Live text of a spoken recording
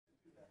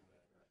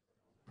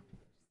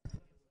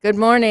Good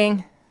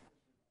morning.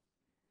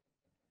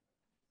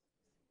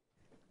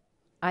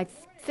 I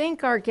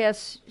think our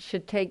guests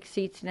should take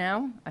seats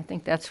now. I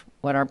think that's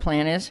what our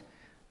plan is.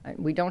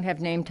 We don't have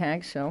name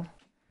tags, so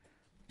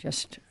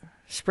just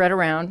spread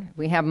around.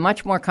 We have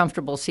much more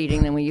comfortable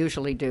seating than we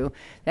usually do.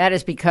 That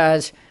is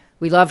because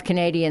we love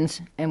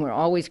Canadians, and we're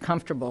always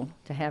comfortable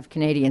to have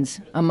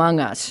Canadians among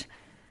us.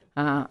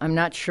 I'm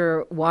not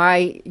sure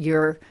why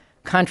your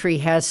country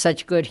has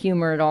such good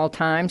humor at all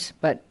times,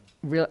 but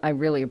I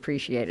really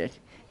appreciate it.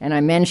 And I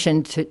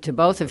mentioned to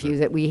both of you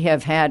that we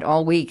have had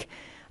all week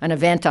an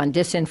event on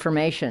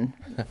disinformation,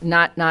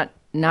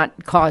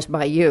 not caused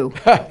by you,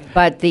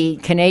 but the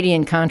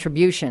Canadian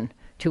contribution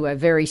to a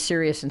very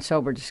serious and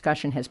sober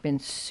discussion has been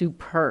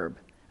superb.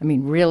 I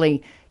mean,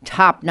 really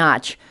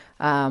top-notch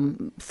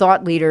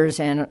thought leaders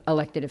and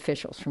elected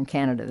officials from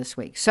Canada this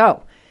week.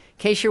 So, in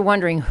case you're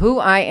wondering who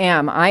I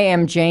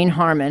am Jane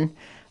Harman.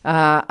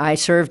 I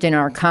served in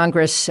our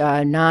Congress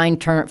for 9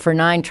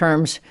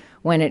 terms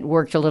when it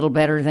worked a little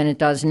better than it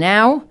does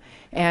now.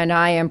 And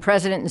I am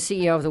president and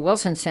CEO of the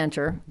Wilson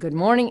Center. Good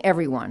morning,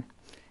 everyone.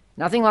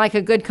 Nothing like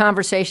a good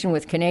conversation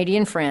with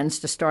Canadian friends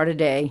to start a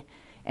day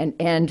and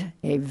end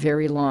a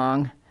very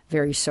long,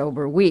 very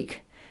sober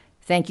week.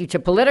 Thank you to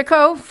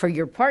Politico for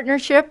your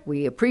partnership.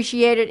 We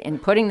appreciate it in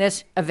putting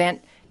this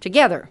event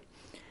together.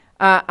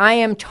 I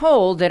am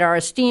told that our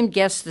esteemed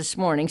guests this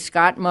morning,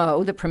 Scott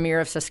Moe, the Premier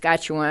of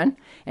Saskatchewan,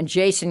 and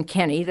Jason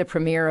Kenney, the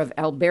Premier of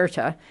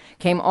Alberta,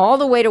 came all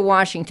the way to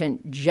Washington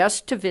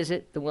just to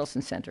visit the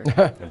Wilson Center.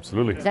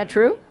 Absolutely. Is that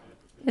true?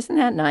 Isn't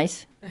that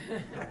nice?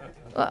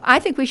 Well, I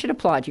think we should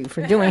applaud you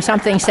for doing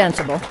something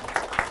sensible.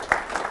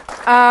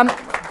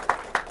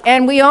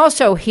 And we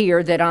also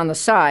hear that on the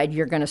side,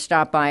 you're going to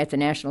stop by at the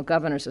National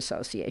Governors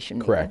Association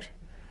meeting. Correct.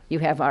 You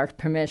have our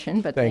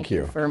permission, but thank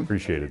you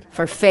Appreciate it.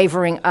 for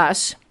favoring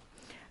us.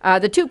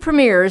 The two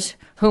premiers,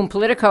 whom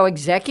Politico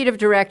Executive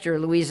Director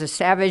Louisa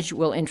Savage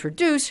will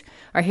introduce,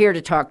 are here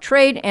to talk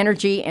trade,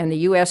 energy, and the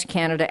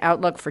U.S.-Canada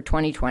outlook for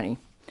 2020.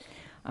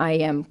 I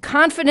am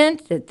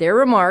confident that their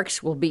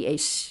remarks will be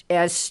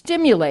as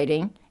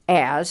stimulating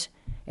as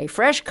a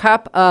fresh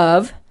cup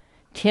of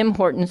Tim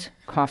Hortons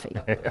coffee.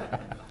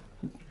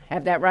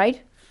 Have that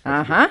right?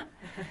 Uh-huh.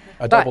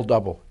 A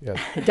double-double, yes.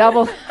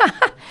 Double.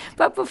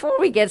 But before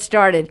we get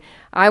started,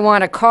 I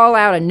want to call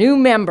out a new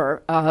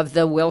member of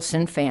the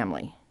Wilson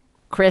family,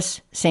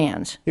 Chris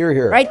Sands. Here,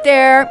 here. Right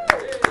there.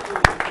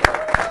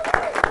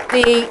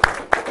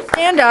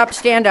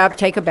 Stand up,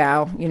 take a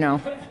bow, you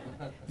know.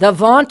 The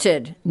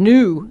vaunted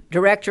new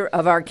director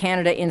of our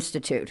Canada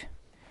Institute.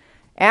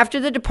 After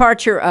the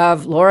departure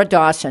of Laura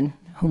Dawson,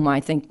 whom I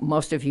think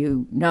most of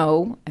you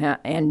know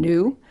and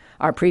knew,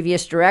 our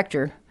previous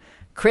director,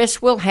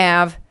 Chris will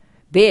have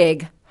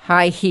big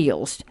high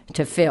heels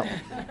to fill.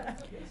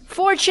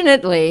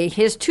 Fortunately,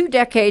 his 2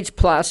 decades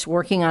plus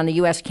working on the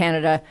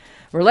U.S.-Canada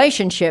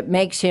relationship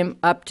makes him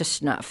up to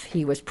snuff.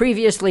 He was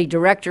previously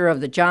director of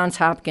the Johns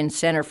Hopkins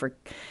Center for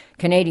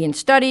Canadian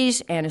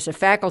Studies and is a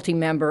faculty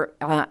member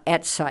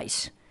at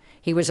SAIS.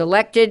 He was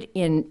elected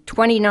in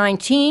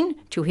 2019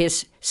 to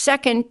his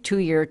second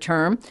 2-year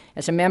term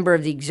as a member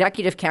of the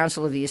Executive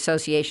Council of the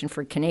Association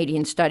for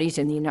Canadian Studies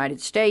in the United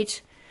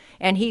States,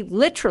 and he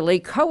literally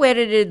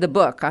co-edited the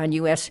book on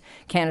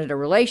U.S.-Canada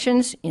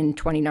relations in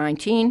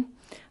 2019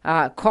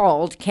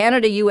 called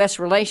Canada-U.S.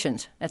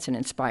 Relations. That's an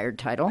inspired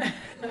title.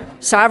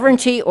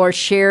 Sovereignty or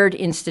Shared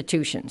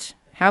Institutions.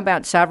 How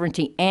about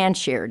sovereignty and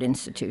shared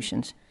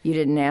institutions? You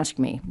didn't ask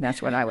me.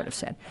 That's what I would have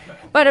said.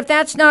 But if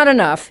that's not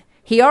enough,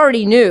 he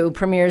already knew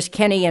Premiers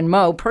Kenney and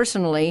Moe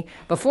personally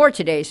before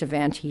today's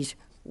event. He's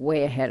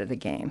way ahead of the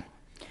game.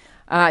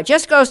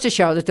 Just goes to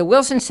show that the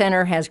Wilson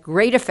Center has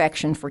great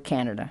affection for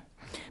Canada.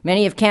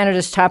 Many of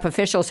Canada's top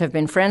officials have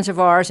been friends of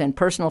ours and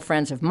personal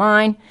friends of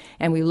mine,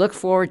 and we look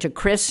forward to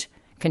Chris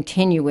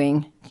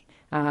continuing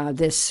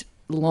this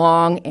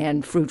long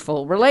and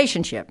fruitful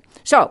relationship.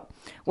 So,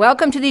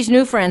 welcome to these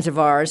new friends of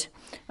ours.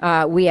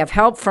 We have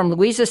help from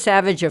Louisa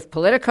Savage of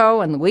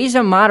Politico, and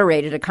Louisa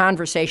moderated a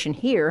conversation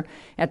here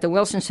at the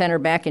Wilson Center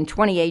back in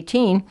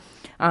 2018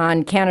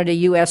 on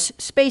Canada-U.S.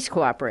 space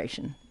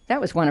cooperation.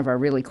 That was one of our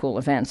really cool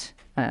events,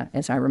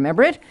 as I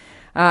remember it.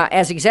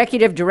 As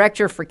executive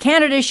director for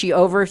Canada, she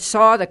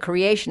oversaw the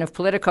creation of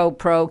Politico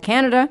Pro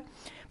Canada.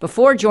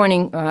 Before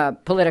joining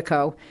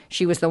Politico,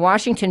 she was the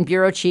Washington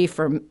bureau chief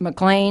for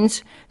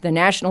Maclean's, the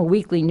national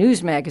weekly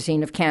news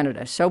magazine of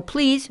Canada. So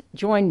please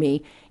join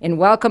me in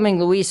welcoming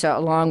Louisa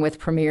along with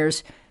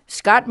Premiers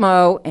Scott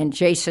Moe and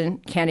Jason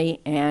Kenney,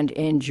 and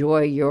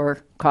enjoy your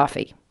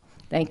coffee.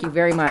 Thank you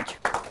very much.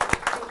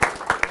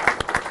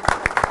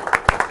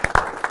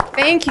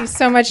 Thank you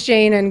so much,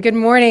 Jane, and good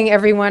morning,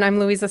 everyone. I'm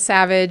Louisa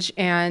Savage,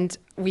 and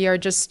we are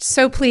just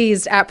so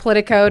pleased at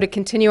Politico to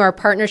continue our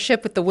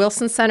partnership with the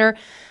Wilson Center,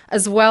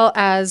 as well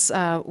as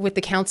with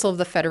the Council of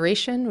the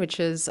Federation, which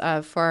is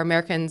for our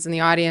Americans in the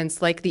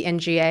audience, like the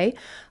NGA,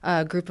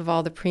 a group of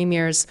all the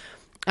premiers.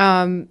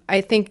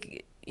 I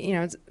think,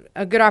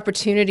 a good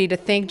opportunity to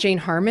thank Jane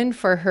Harmon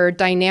for her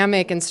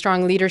dynamic and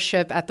strong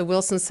leadership at the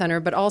Wilson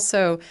Center, but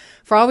also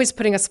for always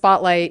putting a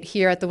spotlight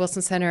here at the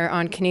Wilson Center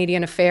on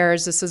Canadian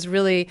affairs. This is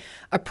really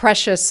a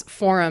precious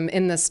forum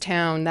in this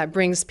town that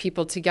brings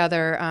people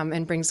together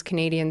and brings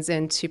Canadians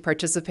in to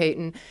participate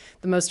in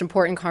the most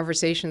important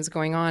conversations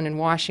going on in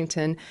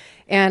Washington.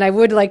 And I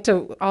would like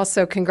to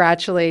also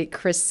congratulate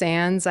Chris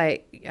Sands.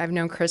 I've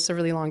known Chris a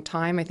really long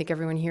time. I think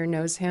everyone here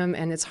knows him,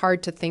 and it's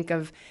hard to think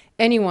of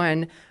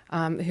anyone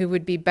who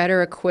would be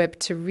better equipped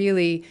to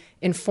really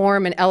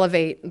inform and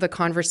elevate the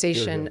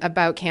conversation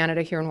about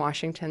Canada here in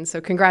Washington. So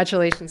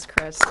congratulations,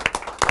 Chris.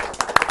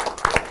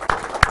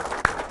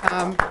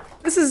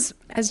 This is,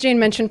 as Jane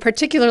mentioned,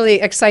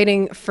 particularly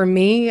exciting for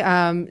me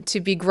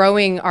to be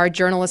growing our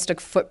journalistic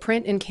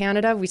footprint in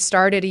Canada. We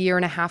started a year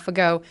and a half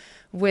ago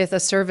with a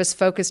service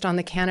focused on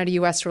the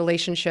Canada-U.S.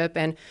 relationship,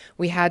 and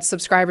we had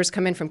subscribers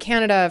come in from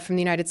Canada, from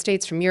the United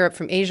States, from Europe,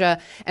 from Asia,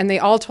 and they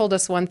all told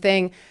us one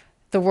thing: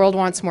 the world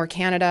wants more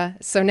Canada.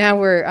 So now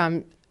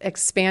we're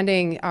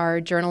expanding our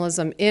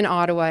journalism in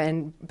Ottawa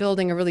and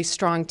building a really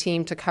strong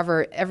team to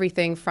cover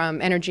everything from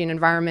energy and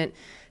environment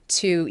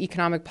to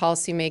economic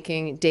policy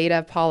making,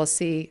 data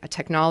policy,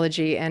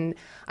 technology, and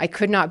I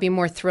could not be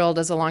more thrilled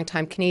as a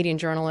longtime Canadian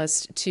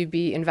journalist to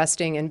be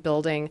investing and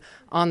building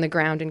on the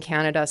ground in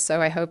Canada. So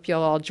I hope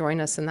you'll all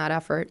join us in that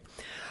effort.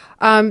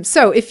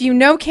 So if you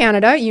know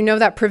Canada, you know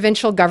that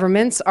provincial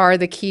governments are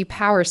the key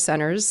power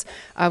centers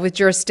with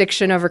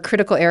jurisdiction over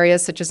critical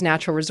areas such as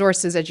natural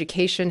resources,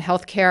 education,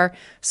 healthcare,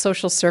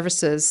 social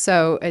services.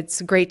 So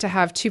it's great to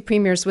have two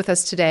premiers with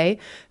us today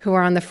who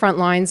are on the front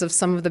lines of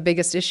some of the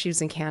biggest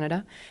issues in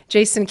Canada.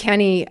 Jason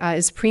Kenney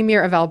is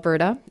Premier of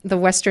Alberta, the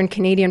Western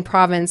Canadian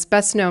province,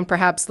 best known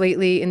perhaps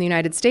lately in the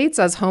United States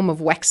as home of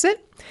Wexit,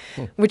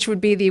 which would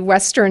be the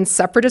Western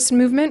separatist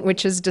movement,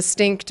 which is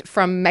distinct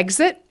from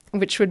Megxit,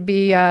 which would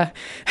be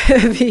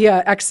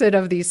the exit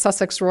of the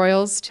Sussex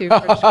Royals to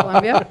British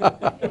Columbia.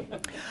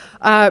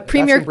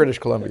 Premier in British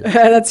Columbia.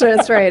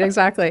 That's right,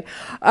 exactly.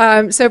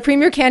 So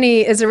Premier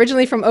Kenney is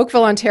originally from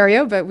Oakville,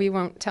 Ontario, but we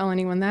won't tell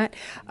anyone that.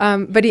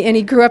 But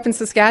he grew up in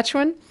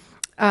Saskatchewan.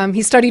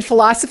 He studied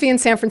philosophy in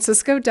San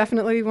Francisco.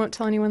 Definitely we won't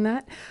tell anyone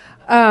that.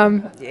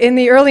 In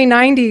the early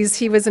 90s,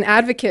 he was an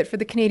advocate for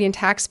the Canadian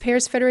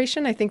Taxpayers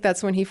Federation. I think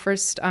that's when he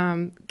first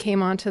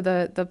came onto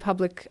the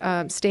public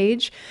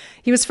stage.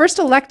 He was first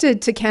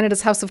elected to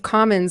Canada's House of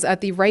Commons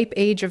at the ripe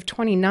age of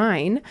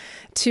 29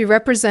 to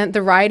represent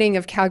the riding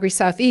of Calgary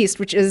Southeast,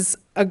 which is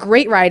a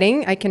great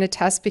riding, I can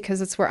attest,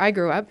 because it's where I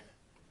grew up.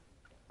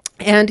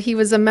 And he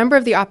was a member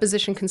of the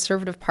opposition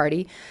Conservative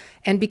Party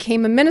and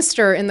became a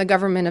minister in the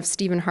government of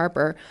Stephen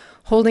Harper,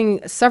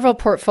 holding several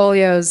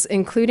portfolios,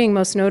 including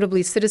most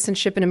notably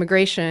citizenship and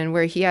immigration,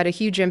 where he had a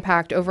huge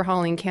impact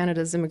overhauling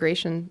Canada's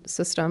immigration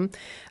system.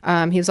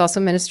 He was also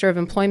Minister of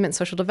Employment,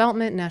 Social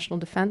Development, and National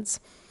Defence.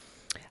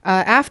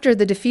 After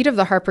the defeat of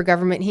the Harper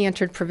government, he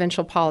entered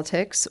provincial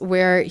politics,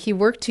 where he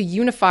worked to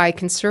unify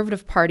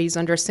Conservative parties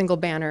under a single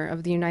banner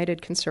of the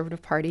United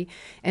Conservative Party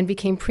and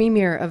became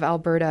Premier of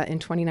Alberta in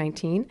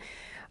 2019.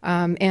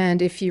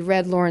 And if you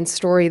read Lauren's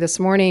story this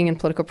morning in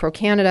Politico Pro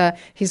Canada,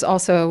 he's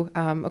also,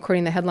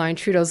 according to the headline,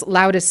 Trudeau's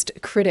loudest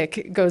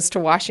critic goes to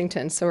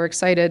Washington. So we're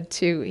excited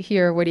to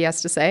hear what he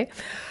has to say.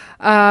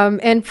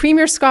 And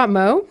Premier Scott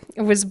Moe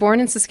was born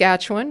in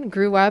Saskatchewan,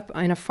 grew up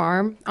on a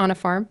farm,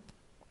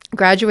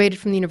 graduated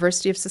from the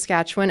University of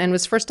Saskatchewan, and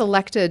was first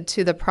elected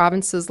to the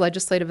province's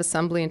Legislative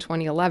Assembly in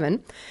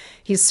 2011.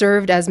 He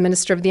served as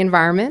Minister of the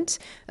Environment,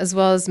 as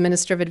well as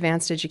Minister of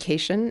Advanced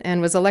Education, and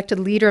was elected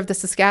leader of the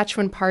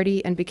Saskatchewan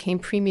Party and became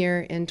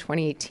Premier in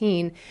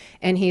 2018.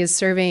 And he is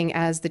serving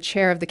as the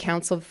chair of the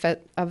Council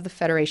of the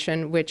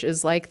Federation, which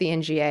is like the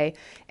NGA,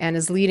 and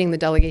is leading the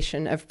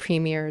delegation of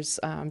premiers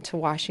to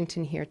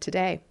Washington here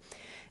today.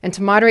 And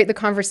to moderate the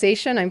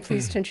conversation, I'm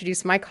pleased to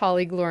introduce my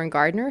colleague, Lauren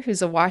Gardner,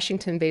 who's a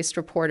Washington-based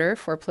reporter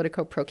for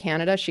Politico Pro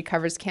Canada. She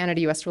covers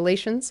Canada-U.S.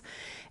 relations,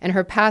 and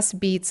her past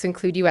beats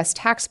include U.S.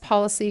 tax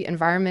policy,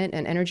 environment,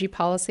 and energy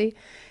policy.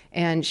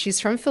 And she's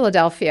from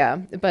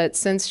Philadelphia, but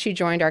since she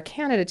joined our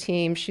Canada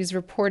team, she's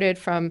reported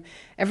from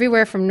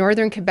everywhere from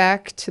northern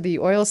Quebec to the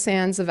oil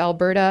sands of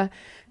Alberta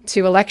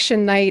to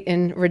election night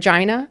in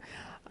Regina.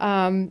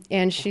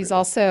 And she's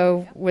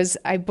also was,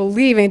 I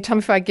believe, and tell me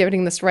if I'm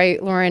getting this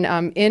right, Lauren,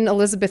 in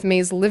Elizabeth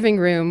May's living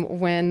room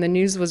when the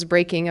news was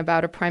breaking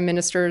about a prime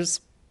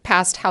minister's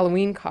past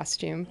Halloween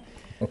costume.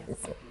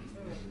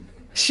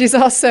 She's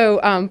also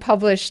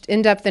published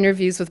in-depth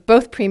interviews with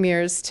both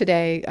premiers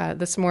today,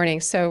 this morning.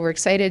 So we're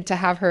excited to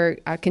have her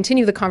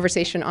continue the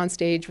conversation on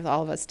stage with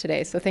all of us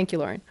today. So thank you,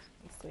 Lauren.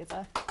 Thanks,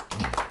 Louisa.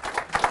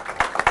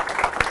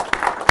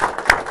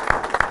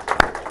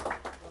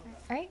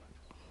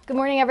 Good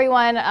morning,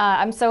 everyone.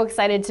 I'm so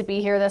excited to be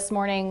here this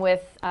morning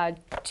with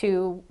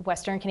two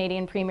Western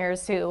Canadian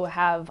premiers who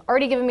have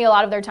already given me a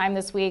lot of their time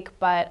this week,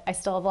 but I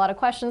still have a lot of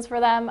questions for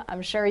them.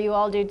 I'm sure you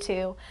all do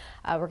too.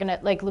 We're gonna,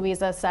 like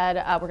Louisa said,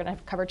 we're gonna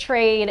cover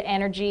trade,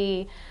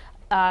 energy,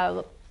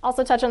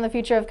 also touch on the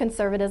future of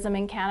conservatism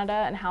in Canada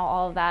and how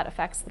all of that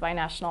affects the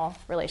binational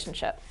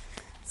relationship.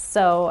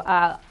 So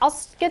I'll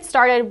get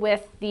started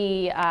with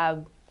the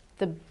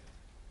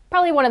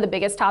probably one of the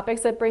biggest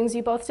topics that brings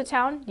you both to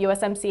town,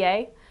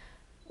 USMCA,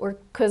 or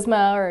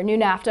CUSMA, or new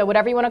NAFTA,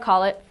 whatever you want to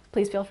call it.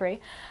 Please feel free.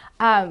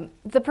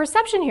 The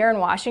perception here in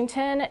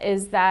Washington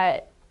is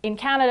that in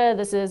Canada,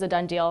 this is a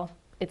done deal.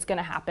 It's going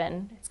to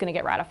happen. It's going to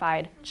get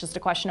ratified. It's just a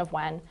question of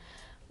when.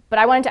 But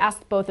I wanted to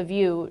ask both of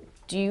you,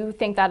 do you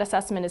think that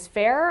assessment is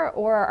fair,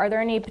 or are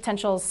there any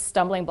potential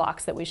stumbling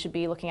blocks that we should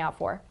be looking out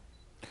for?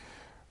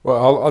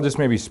 Well, I'll just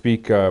maybe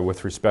speak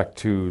with respect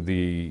to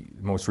the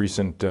most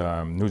recent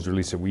news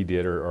release that we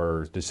did,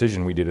 or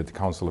decision we did at the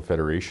Council of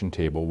Federation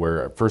table,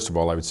 where, first of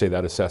all, I would say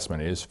that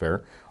assessment is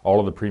fair.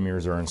 All of the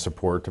premiers are in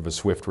support of a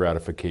swift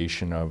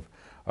ratification of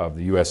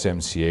the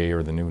USMCA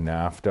or the new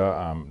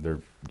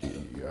NAFTA.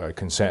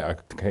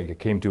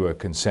 Came to a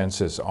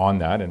consensus on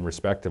that, and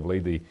respectively,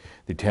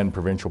 the 10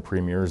 provincial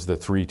premiers, the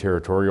 3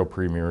 territorial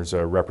premiers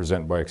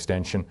represent by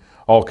extension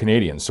all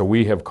Canadians. So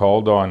we have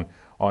called on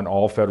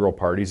all federal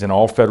parties and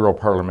all federal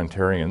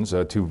parliamentarians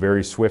to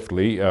very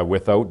swiftly,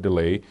 without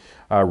delay,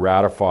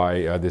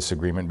 ratify this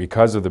agreement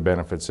because of the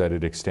benefits that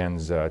it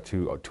extends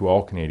to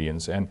all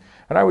Canadians, and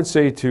I would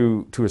say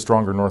to a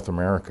stronger North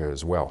America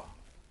as well.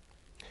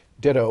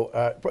 Ditto.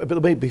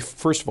 But maybe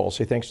first of all,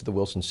 say thanks to the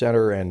Wilson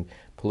Center and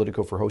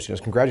Politico for hosting us.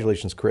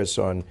 Congratulations, Chris,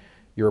 on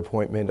your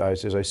appointment.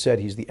 As I said,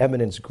 he's the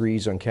eminence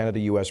grise on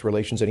Canada-U.S.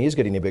 relations, and he is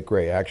getting a bit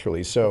gray,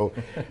 actually. So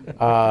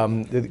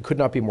it could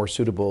not be more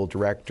suitable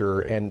director.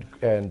 And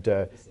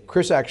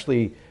Chris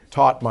actually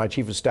taught my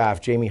chief of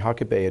staff, Jamie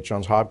Huckabee, at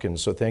Johns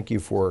Hopkins. So thank you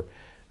for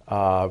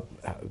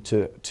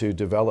to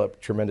develop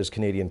tremendous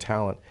Canadian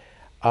talent.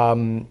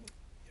 I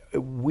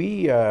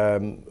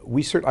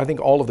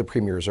think all of the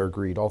premiers are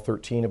agreed, all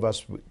 13 of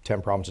us,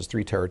 10 provinces,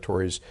 3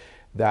 territories,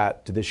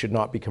 that this should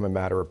not become a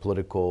matter of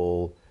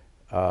political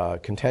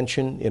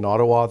contention in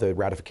Ottawa. The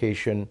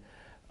ratification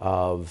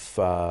of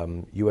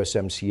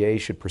USMCA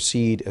should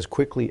proceed as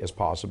quickly as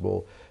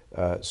possible.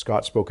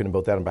 Scott's spoken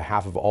about that on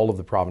behalf of all of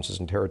the provinces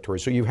and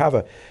territories. So you have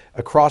a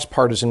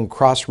cross-partisan,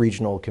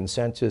 cross-regional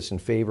consensus in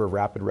favor of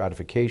rapid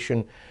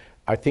ratification.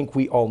 I think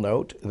we all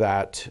note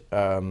that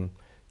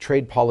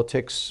trade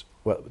politics,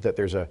 that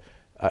there's a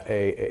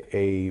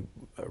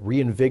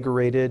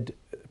reinvigorated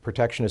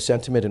protectionist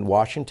sentiment in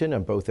Washington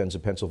on both ends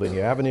of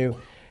Pennsylvania Avenue,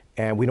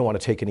 and we don't want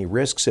to take any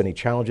risks, any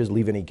challenges,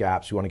 leave any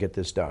gaps. We want to get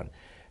this done.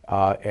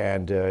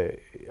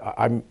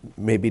 I'm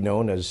maybe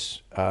known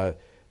as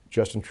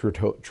Justin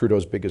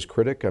Trudeau's biggest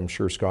critic. I'm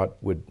sure Scott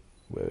would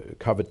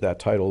covet that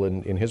title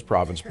in his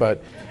province,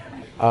 but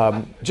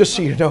just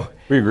so you know,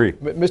 we agree.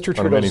 Mr.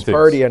 Trudeau's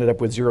party ended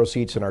up with 0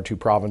 seats in our 2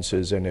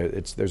 provinces, and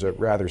there's a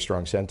rather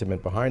strong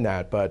sentiment behind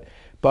that. But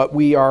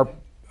we are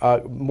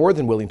more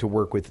than willing to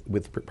work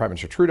with Prime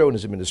Minister Trudeau and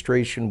his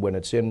administration when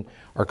it's in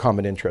our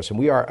common interest. And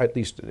we are, at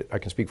least I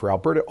can speak for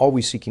Alberta,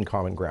 always seeking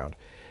common ground.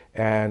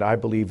 And I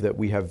believe that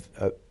we have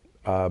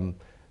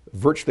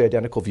virtually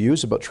identical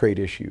views about trade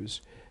issues.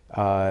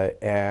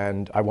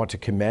 And I want to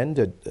commend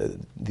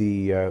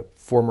the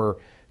former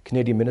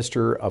Canadian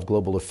Minister of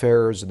Global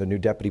Affairs and the new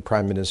Deputy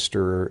Prime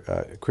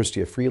Minister,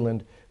 Chrystia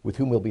Freeland, with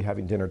whom we'll be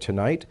having dinner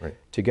tonight,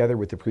 together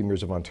with the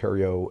Premiers of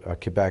Ontario,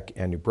 Quebec,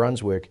 and New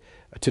Brunswick,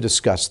 to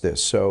discuss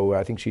this. So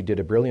I think she did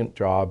a brilliant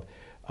job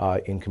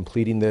in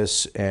completing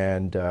this,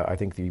 and I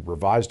think the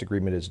revised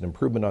agreement is an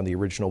improvement on the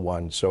original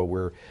one.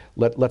 So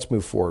let's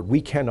move forward.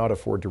 We cannot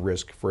afford to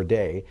risk for a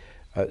day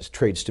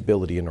trade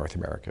stability in North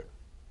America.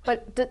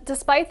 But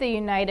despite the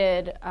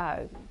united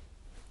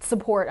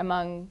support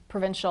among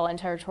provincial and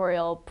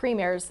territorial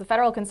premiers, the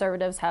federal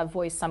Conservatives have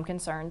voiced some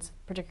concerns,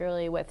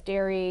 particularly with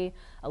dairy,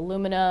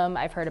 aluminum.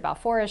 I've heard about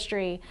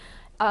forestry.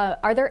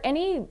 Are there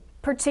any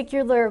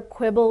particular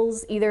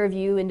quibbles either of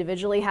you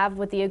individually have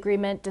with the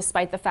agreement,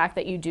 despite the fact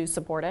that you do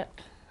support it?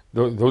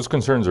 Those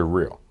concerns are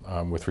real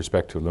with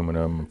respect to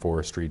aluminum,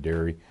 forestry,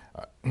 dairy,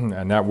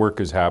 and that work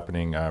is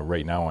happening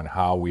right now on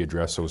how we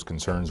address those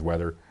concerns,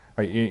 whether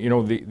you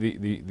know,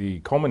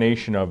 the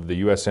culmination of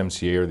the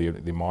USMCA or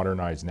the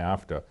modernized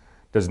NAFTA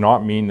does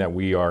not mean that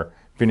we are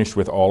finished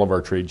with all of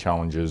our trade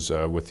challenges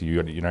with the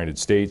United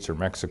States or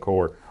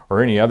Mexico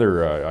or any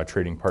other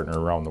trading partner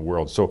around the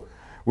world. So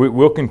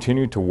we'll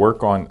continue to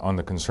work on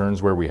the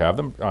concerns where we have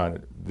them.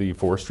 The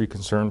forestry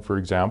concern, for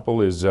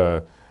example, is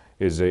a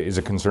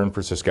concern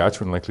for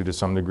Saskatchewan, likely to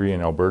some degree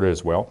in Alberta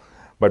as well.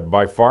 But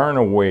by far and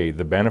away,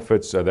 the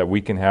benefits that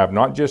we can have,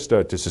 not just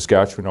to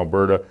Saskatchewan,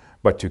 Alberta,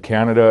 but to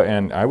Canada,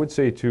 and I would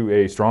say to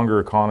a stronger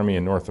economy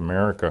in North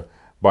America,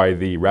 by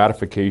the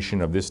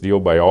ratification of this deal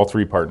by all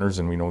 3 partners,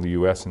 and we know the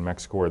U.S. and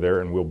Mexico are there,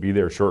 and we'll be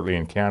there shortly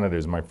in Canada,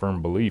 is my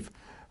firm belief,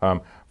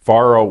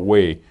 far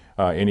outweigh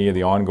any of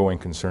the ongoing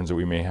concerns that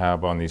we may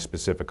have on these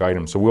specific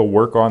items. So we'll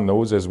work on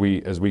those as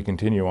we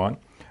continue on,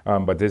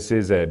 but this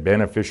is a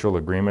beneficial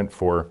agreement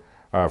for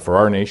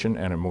our nation,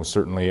 and it most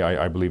certainly,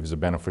 I believe, is a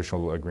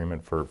beneficial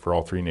agreement for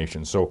all 3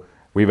 nations. So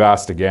we've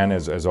asked again,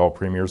 as all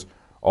premiers,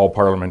 all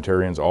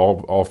parliamentarians,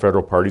 all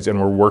federal parties, and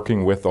we're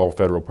working with all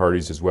federal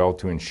parties as well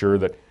to ensure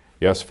that,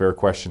 yes, fair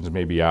questions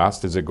may be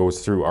asked as it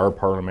goes through our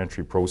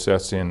parliamentary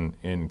process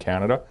in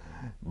Canada,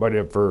 But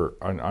if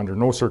under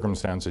no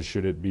circumstances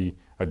should it be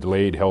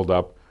delayed, held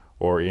up,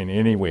 or in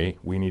any way,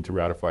 we need to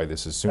ratify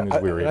this as soon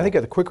as we're able. I think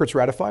the quicker it's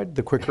ratified,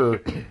 the quicker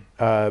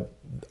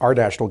our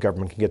national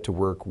government can get to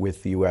work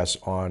with the U.S.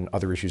 on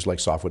other issues like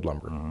softwood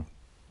lumber.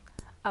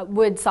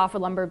 Would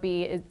softwood lumber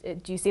be,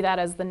 do you see that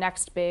as the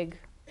next big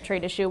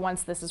trade issue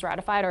once this is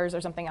ratified, or is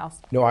there something else?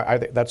 No, I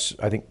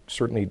think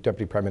certainly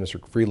Deputy Prime Minister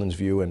Freeland's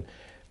view, and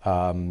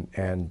as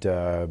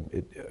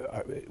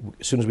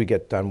soon as we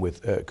get done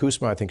with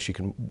CUSMA, I think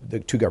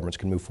the two governments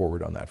can move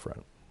forward on that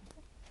front.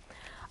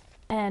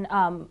 And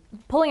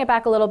pulling it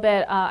back a little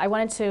bit, I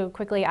wanted to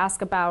quickly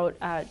ask about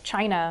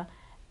China.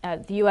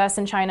 The U.S.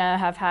 and China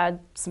have had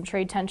some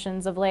trade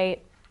tensions of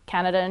late.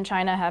 Canada and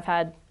China have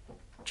had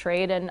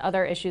trade and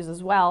other issues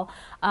as well.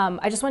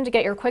 I just wanted to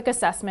get your quick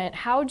assessment.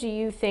 How do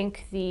you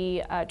think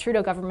the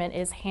Trudeau government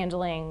is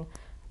handling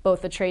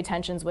both the trade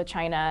tensions with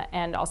China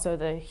and also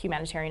the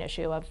humanitarian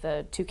issue of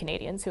the 2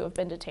 Canadians who have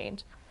been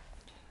detained?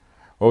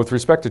 Well, with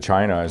respect to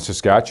China,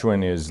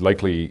 Saskatchewan is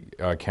likely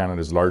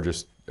Canada's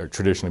largest,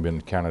 traditionally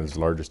been Canada's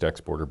largest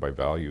exporter by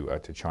value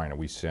to China.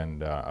 We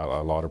send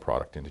a lot of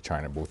product into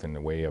China, both in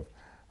the way of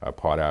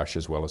potash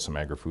as well as some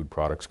agri-food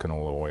products,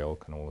 canola oil,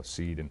 canola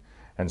seed.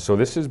 And so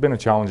this has been a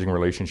challenging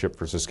relationship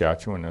for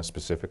Saskatchewan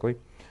specifically.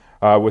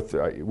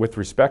 With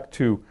respect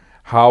to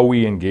how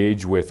we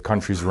engage with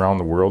countries around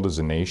the world as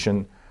a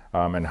nation,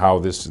 and how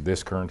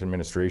this current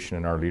administration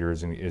and our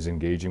leaders is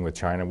engaging with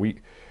China, we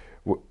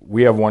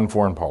have one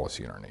foreign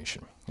policy in our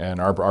nation,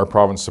 and our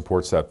province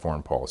supports that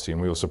foreign policy,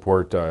 and we will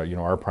support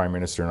our Prime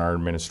Minister and our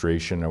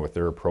administration with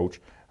their approach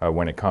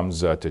when it comes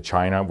to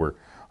China. We're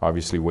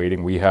obviously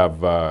waiting.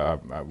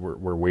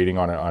 We're waiting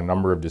on a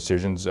number of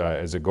decisions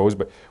as it goes.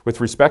 But with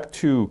respect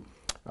to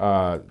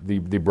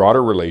the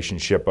broader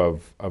relationship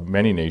of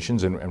many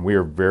nations, and we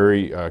are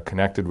very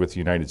connected with the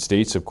United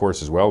States, of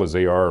course, as well, as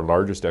they are our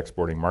largest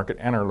exporting market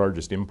and our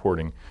largest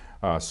importing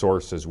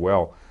source as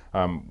well.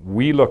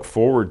 We look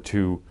forward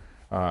to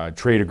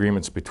trade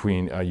agreements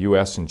between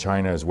U.S. and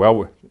China as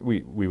well.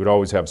 We would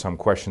always have some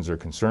questions or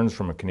concerns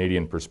from a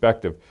Canadian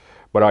perspective.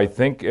 But I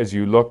think as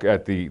you look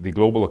at the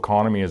global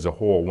economy as a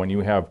whole, when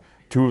you have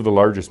two of the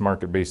largest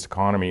market-based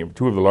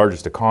two of the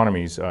largest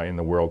economies in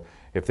the world,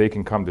 if they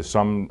can come to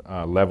some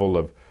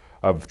level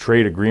of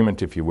trade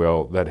agreement, if you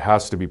will, that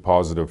has to be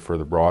positive for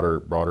the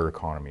broader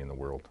economy in the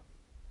world.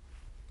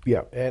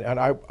 Yeah, and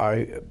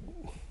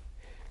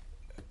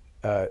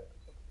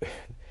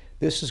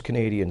this is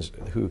Canadians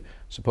who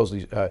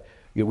supposedly,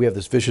 we have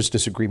this vicious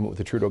disagreement with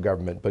the Trudeau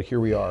government, but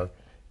here we are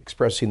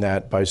expressing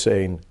that by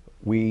saying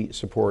we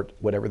support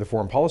whatever the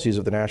foreign policies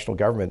of the national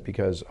government,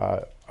 because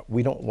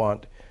we don't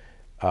want,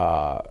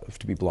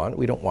 to be blunt,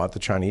 we don't want the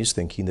Chinese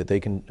thinking that they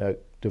can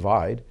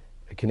divide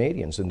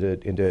Canadians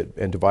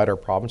and divide our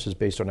provinces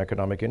based on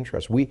economic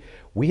interests. We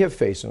have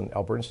faced in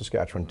Alberta and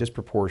Saskatchewan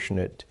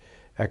disproportionate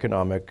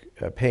economic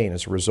pain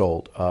as a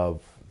result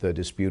of the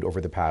dispute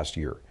over the past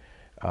year.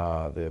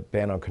 The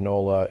ban on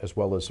canola, as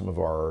well as some of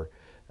our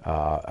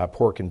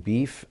pork and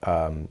beef,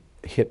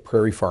 hit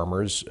prairie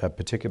farmers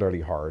particularly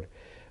hard.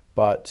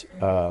 But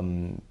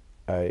the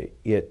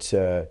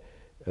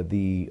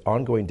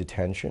ongoing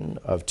detention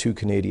of 2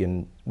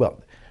 Canadian, well,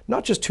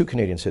 not just 2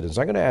 Canadian citizens.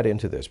 I'm going to add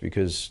into this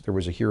because there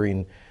was a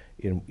hearing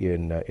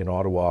in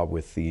Ottawa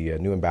with the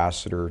new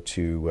ambassador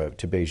to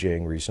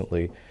Beijing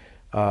recently.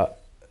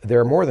 There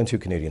are more than 2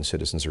 Canadian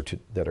citizens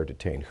that are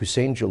detained.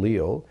 Hussein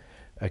Jalil,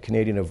 a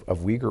Canadian of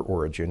Uyghur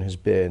origin, has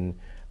been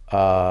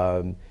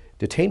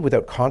detained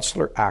without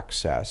consular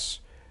access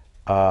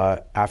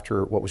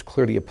after what was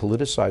clearly a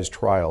politicized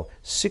trial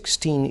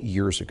 16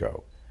 years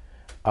ago.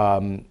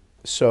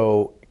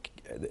 So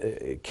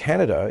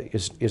Canada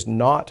is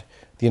not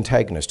the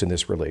antagonist in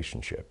this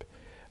relationship.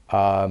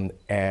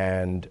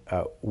 And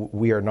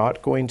we are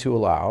not going to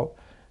allow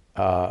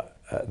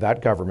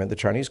that government, the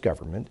Chinese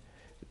government,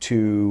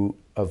 to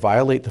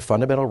violate the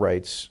fundamental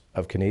rights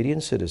of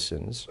Canadian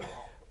citizens.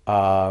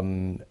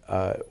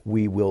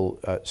 We will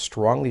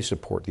strongly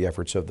support the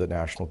efforts of the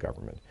national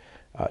government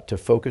to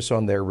focus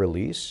on their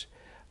release,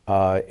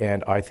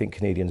 and I think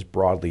Canadians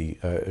broadly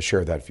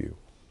share that view.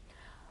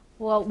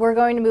 Well, we're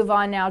going to move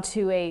on now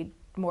to a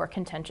more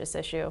contentious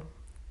issue,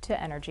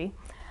 to energy,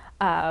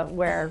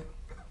 where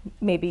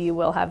maybe you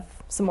will have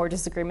some more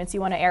disagreements you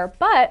want to air.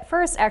 But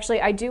first,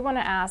 actually, I do want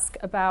to ask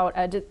about,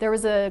 there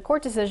was a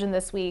court decision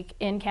this week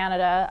in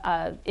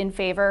Canada in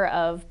favor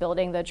of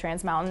building the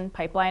Trans Mountain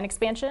pipeline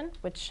expansion,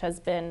 which has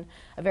been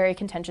a very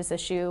contentious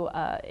issue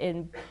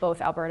in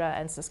both Alberta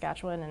and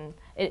Saskatchewan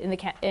and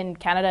in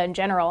Canada in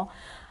general.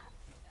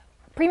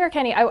 Premier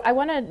Kenney, I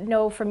want to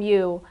know from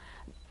you,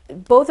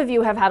 both of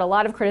you have had a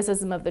lot of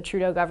criticism of the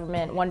Trudeau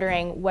government,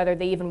 wondering whether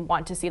they even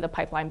want to see the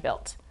pipeline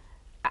built.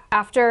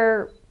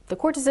 After the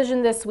court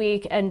decision this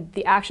week and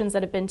the actions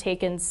that have been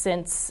taken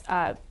since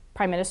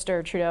Prime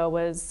Minister Trudeau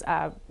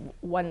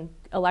won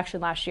election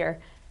last year,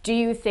 do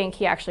you think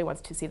he actually wants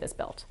to see this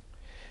built?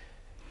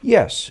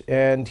 Yes,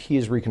 and he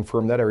has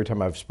reconfirmed that every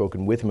time I've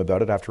spoken with him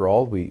about it. After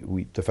all,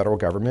 the federal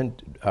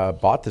government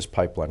bought this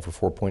pipeline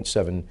for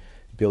 $4.7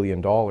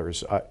 billion,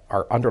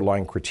 our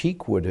underlying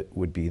critique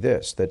would be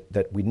this,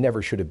 that we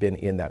never should have been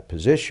in that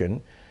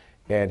position.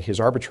 And his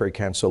arbitrary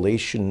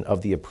cancellation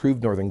of the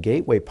approved Northern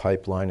Gateway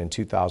pipeline in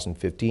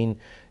 2015,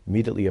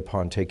 immediately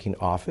upon taking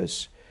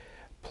office,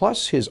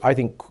 plus his, I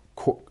think,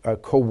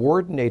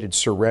 coordinated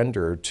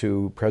surrender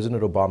to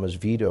President Obama's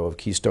veto of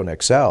Keystone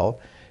XL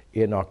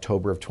in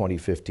October of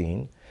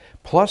 2015,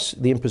 plus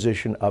the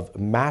imposition of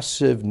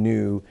massive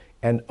new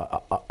and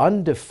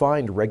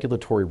undefined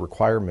regulatory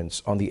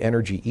requirements on the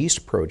Energy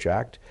East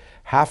project,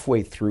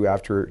 halfway through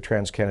after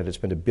TransCanada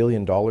spent $1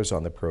 billion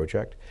on the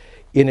project,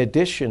 in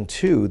addition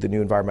to the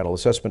new Environmental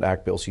Assessment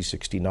Act, Bill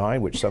C-69,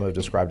 which some have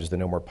described as the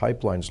No More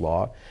Pipelines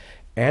law,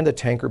 and the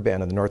tanker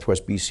ban on the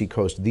Northwest BC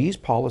coast. These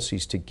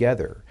policies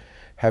together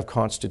have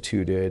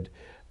constituted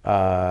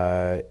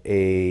broadly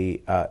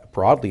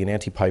an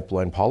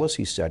anti-pipeline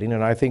policy setting,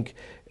 and I think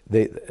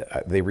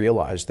they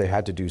realized they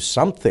had to do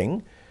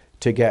something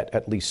to get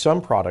at least some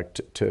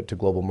product to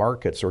global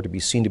markets, or to be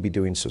seen to be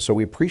doing so. So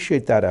we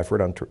appreciate that effort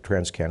on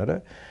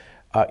TransCanada.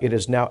 It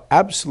is now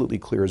absolutely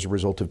clear, as a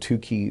result of two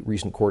key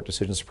recent court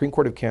decisions, Supreme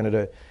Court of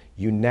Canada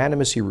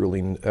unanimously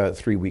ruling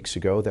 3 weeks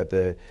ago that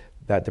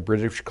the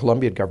British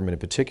Columbia government in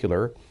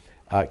particular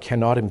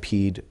cannot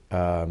impede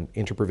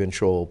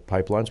interprovincial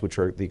pipelines, which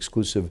are the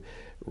exclusive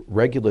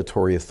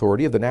regulatory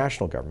authority of the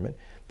national government.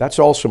 That's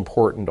also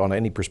important on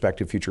any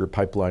prospective future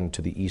pipeline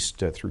to the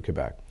east through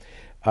Quebec.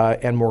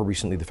 And more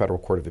recently, the Federal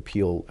Court of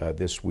Appeal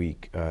this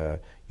week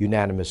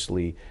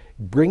unanimously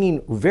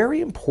bringing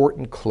very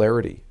important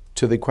clarity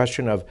to the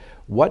question of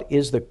what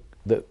is the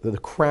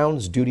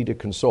Crown's duty to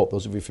consult.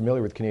 Those of you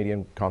familiar with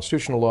Canadian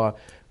constitutional law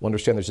will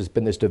understand there's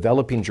been this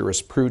developing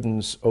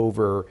jurisprudence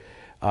over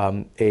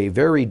a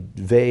very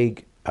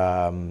vague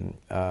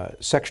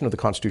section of the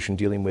Constitution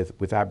dealing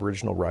with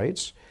Aboriginal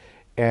rights.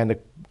 And the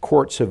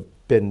courts have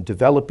been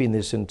developing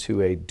this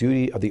into a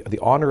duty, the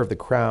honor of the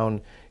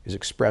Crown is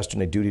expressed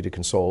in a duty to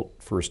consult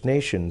First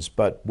Nations.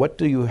 But what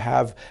do you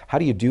have, how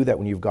do you do that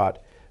when you've got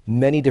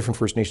many different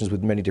First Nations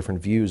with many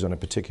different views on a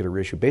particular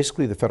issue?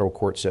 Basically, the federal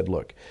court said,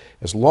 look,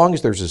 as long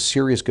as there's a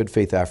serious good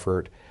faith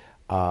effort,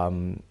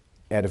 and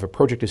if a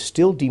project is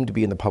still deemed to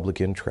be in the public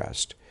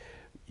interest,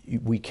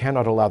 we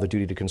cannot allow the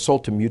duty to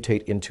consult to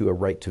mutate into a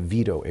right to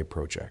veto a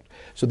project.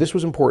 So this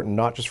was important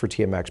not just for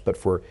TMX, but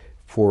for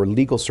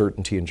legal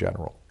certainty in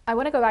general. I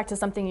want to go back to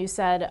something you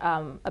said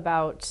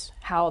about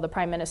how the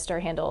Prime Minister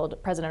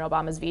handled President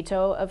Obama's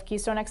veto of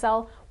Keystone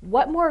XL.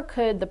 What more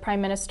could the Prime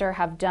Minister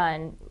have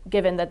done,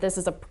 given that this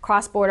is a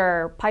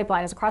cross-border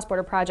pipeline, it's a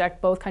cross-border project,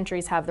 both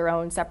countries have their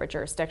own separate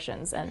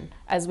jurisdictions, and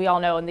as we all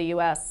know in the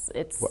U.S.,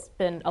 it's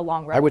been a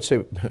long road. I would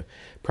say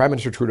Prime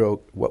Minister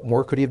Trudeau, what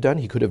more could he have done?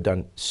 He could have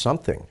done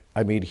something.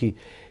 I mean,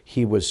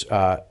 he was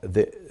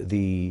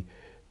the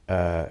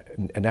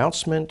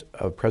announcement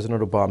of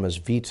President Obama's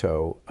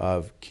veto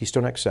of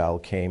Keystone XL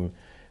came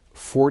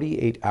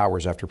 48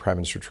 hours after Prime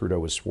Minister Trudeau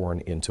was sworn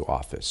into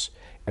office.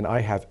 And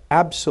I have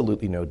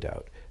absolutely no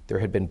doubt there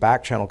had been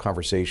back-channel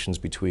conversations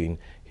between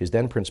his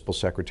then Principal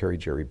Secretary,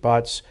 Jerry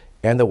Butts,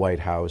 and the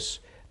White House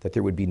that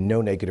there would be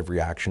no negative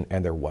reaction,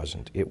 and there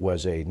wasn't. It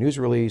was a news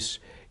release,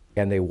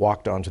 and they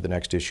walked on to the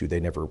next issue.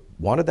 They never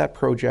wanted that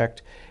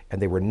project,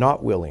 and they were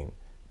not willing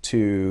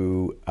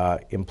to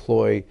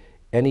employ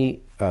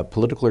any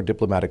political or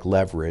diplomatic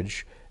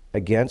leverage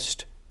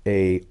against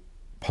a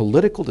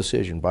political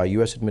decision by a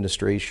U.S.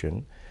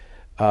 administration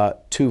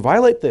to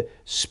violate the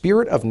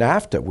spirit of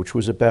NAFTA, which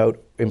was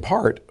about, in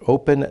part,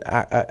 open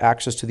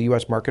access to the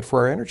U.S. market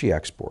for our energy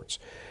exports.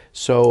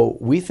 So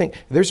we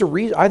think there's a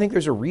reason. I think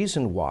there's a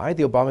reason why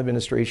the Obama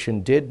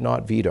administration did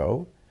not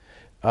veto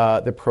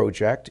the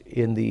project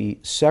in the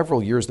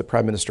several years that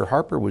Prime Minister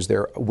Harper was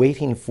there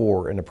waiting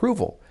for an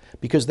approval,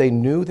 because they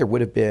knew there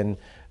would have been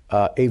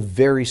a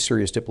very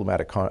serious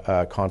diplomatic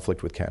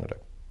conflict with Canada.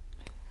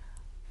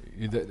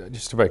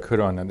 Just if I could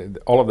on that,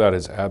 all of that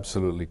is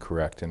absolutely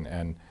correct,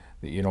 and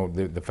you know,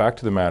 the fact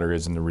of the matter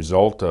is, and the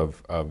result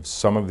of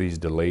some of these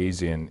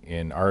delays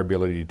in our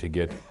ability to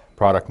get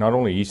product not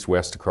only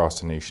east-west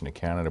across the nation of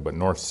Canada, but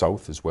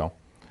north-south as well,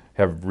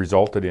 have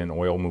resulted in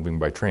oil moving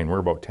by train. We're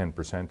about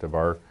 10% of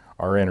our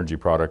energy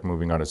product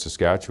moving out of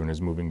Saskatchewan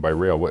is moving by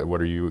rail.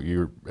 What are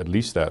you're at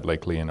least that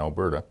likely in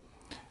Alberta.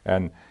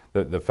 And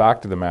the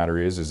fact of the matter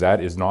is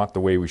that is not the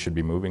way we should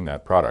be moving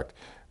that product.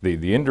 The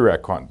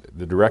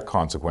direct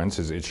consequence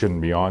is it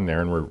shouldn't be on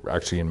there, and we're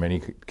actually in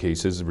many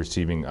cases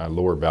receiving a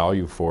lower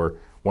value for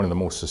one of the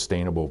most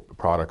sustainable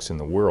products in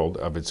the world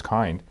of its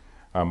kind,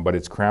 but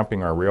it's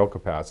cramping our rail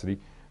capacity.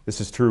 This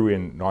is true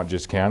in not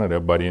just Canada,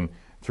 but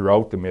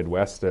throughout the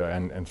Midwest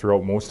and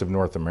throughout most of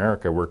North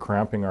America. We're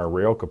cramping our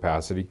rail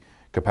capacity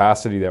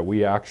that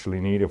we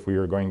actually need if we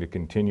are going to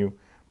continue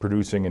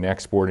producing and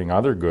exporting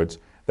other goods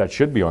that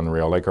should be on the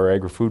rail, like our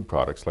agri-food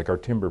products, like our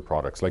timber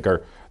products, like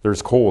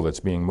there's coal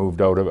that's being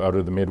moved out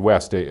of the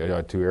Midwest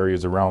to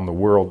areas around the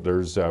world.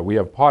 We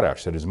have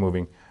potash that is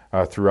moving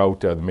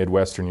throughout the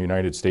Midwestern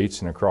United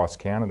States and across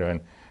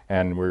Canada,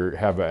 and we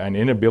have an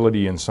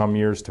inability in some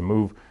years to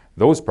move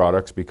those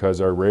products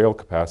because our rail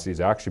capacity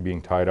is actually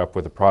being tied up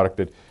with a product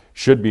that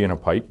should be in a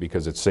pipe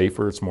because it's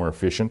safer, it's more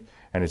efficient,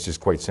 and it's just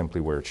quite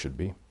simply where it should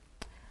be.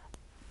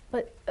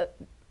 But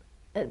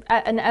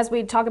and as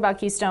we talk about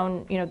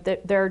Keystone, you know,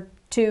 there are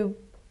two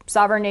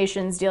sovereign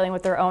nations dealing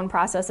with their own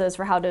processes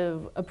for how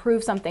to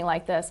approve something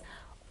like this.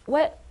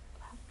 What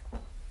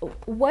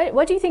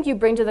do you think you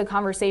bring to the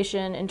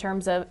conversation in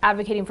terms of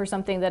advocating for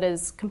something that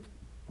is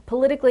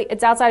politically,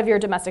 it's outside of your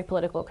domestic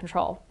political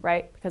control,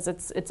 right? Because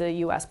it's a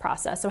U.S.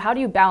 process. So how do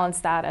you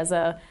balance that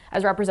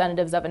as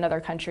representatives of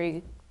another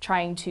country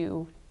trying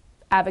to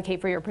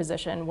advocate for your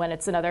position when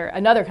it's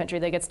another country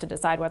that gets to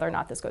decide whether or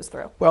not this goes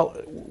through? Well,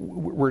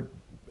 we're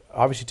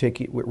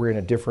obviously we're in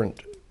a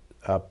different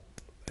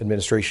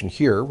administration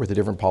here with a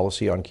different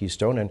policy on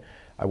Keystone, and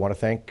I want to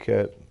thank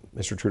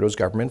Mr. Trudeau's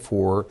government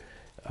for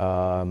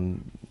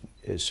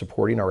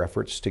supporting our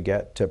efforts to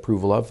get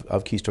approval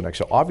of Keystone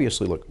XL.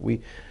 Obviously, look,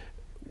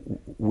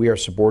 we are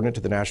subordinate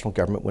to the national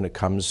government when it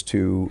comes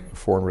to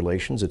foreign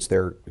relations. It's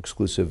their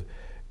exclusive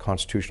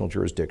constitutional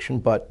jurisdiction,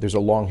 but there's a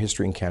long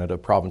history in Canada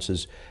of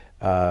provinces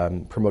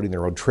promoting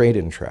their own trade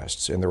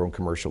interests and their own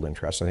commercial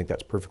interests. I think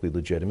that's perfectly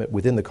legitimate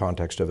within the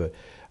context of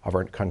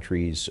our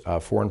country's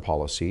foreign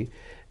policy.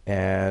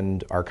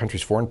 And our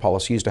country's foreign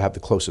policy is to have the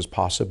closest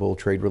possible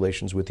trade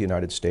relations with the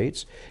United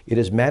States. It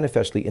is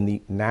manifestly in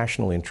the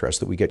national interest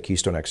that we get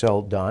Keystone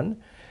XL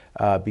done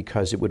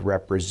because it would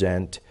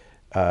represent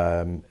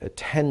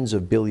tens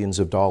of billions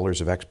of dollars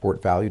of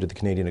export value to the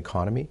Canadian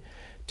economy,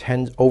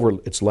 over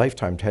its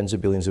lifetime, tens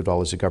of billions of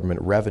dollars of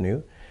government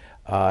revenue.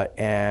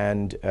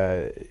 And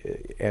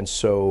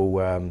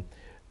so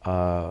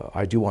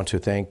I do want to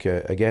thank,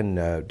 again,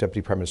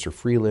 Deputy Prime Minister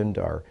Freeland,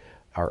 our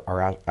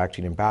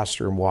acting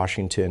ambassador in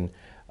Washington,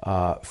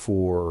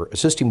 for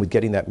assisting with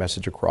getting that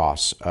message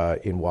across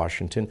in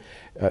Washington.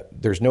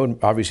 There's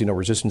obviously no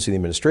resistance in the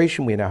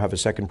administration. We now have a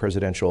second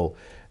presidential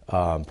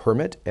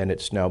permit, and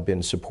it's now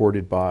been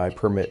supported by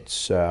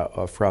permits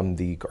from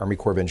the Army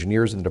Corps of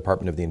Engineers and the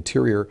Department of the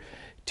Interior.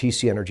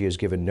 TC Energy has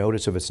given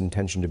notice of its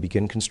intention to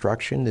begin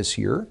construction this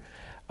year.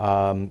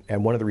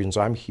 And one of the reasons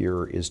I'm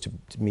here is to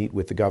meet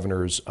with the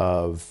governors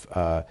of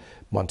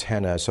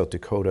Montana, South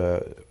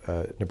Dakota,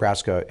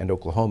 Nebraska, and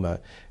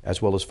Oklahoma,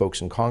 as well as folks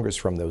in Congress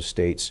from those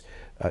states,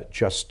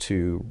 just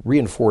to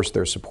reinforce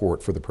their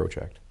support for the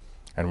project.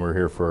 And we're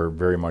here for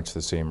very much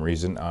the same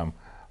reason.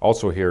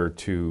 Also here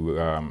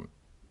to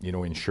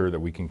ensure that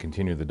we can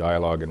continue the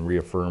dialogue and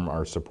reaffirm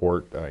our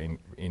support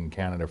in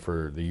Canada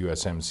for the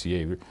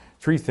USMCA.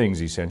 Three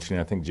things essentially,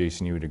 and I think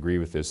Jason, you would agree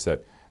with this,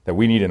 that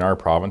we need in our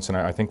province, and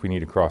I think we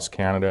need across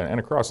Canada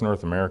and across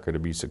North America to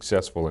be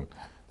successful. And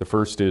the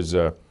first is,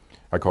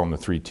 I call them the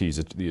three T's,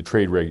 the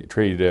trade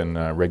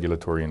and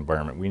regulatory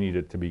environment. We need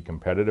it to be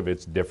competitive.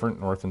 It's different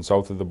north and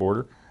south of the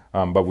border,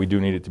 but we do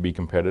need it to be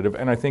competitive,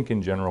 and I think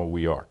in general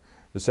we are.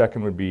 The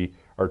second would be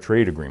our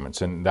trade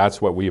agreements, and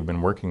that's what we have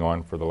been working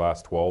on for the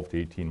last 12 to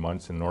 18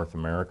 months in North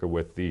America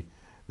with the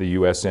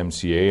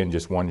USMCA, and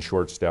just one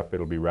short step,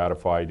 it'll be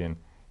ratified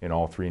in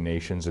all three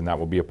nations, and that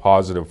will be a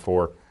positive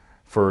for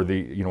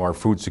our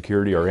food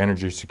security, our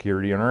energy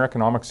security, and our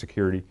economic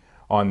security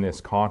on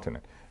this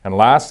continent. And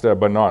last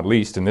but not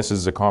least, and this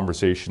is a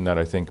conversation that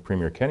I think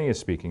Premier Kenney is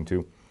speaking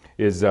to,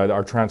 is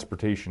our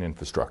transportation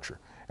infrastructure.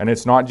 And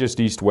it's not just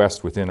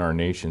east-west within our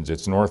nations,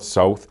 it's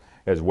north-south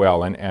as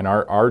well. And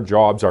our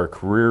jobs, our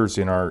careers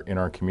in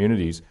our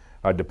communities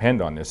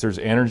depend on this. There's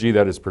energy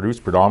that is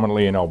produced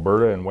predominantly in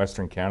Alberta and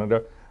Western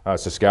Canada.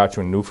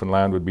 Saskatchewan,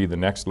 Newfoundland would be the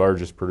next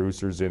largest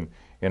producers in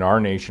our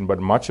nation, but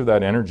much of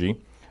that energy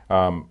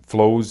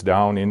flows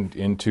down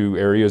into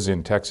areas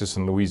in Texas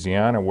and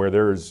Louisiana where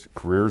there's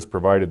careers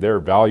provided there,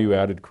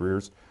 value-added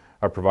careers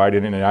are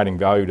provided in and adding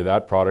value to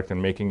that product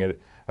and making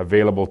it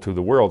available to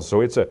the world.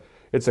 So it's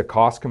a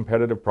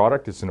cost-competitive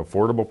product, it's an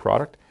affordable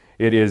product,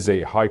 it is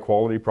a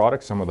high-quality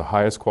product, some of the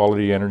highest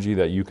quality energy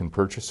that you can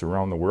purchase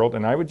around the world.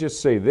 And I would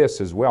just say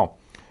this as well,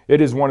 it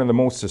is one of the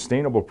most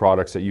sustainable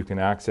products that you can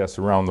access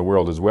around the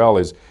world as well,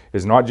 is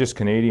not just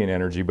Canadian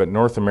energy, but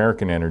North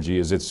American energy,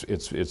 is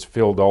it's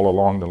filled all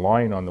along the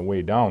line on the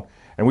way down.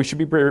 And we should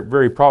be very,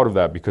 very proud of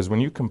that, because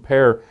when you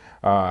compare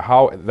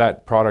how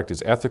that product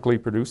is ethically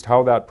produced,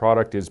 how that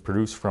product is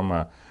produced from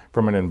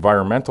an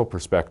environmental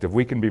perspective,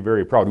 we can be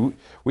very proud.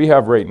 We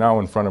have right now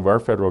in front of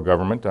our federal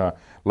government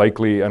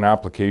likely an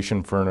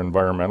application for an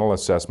environmental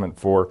assessment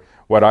for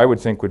what I would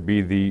think would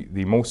be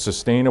the most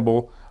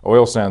sustainable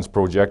oil sands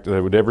project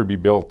that would ever be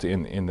built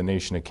in the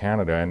nation of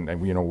Canada.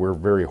 And we're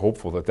very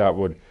hopeful that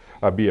would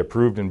be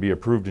approved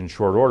in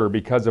short order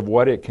because of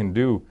what it can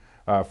do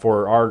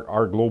for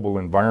our global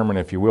environment,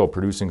 if you will,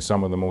 producing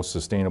some of the most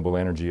sustainable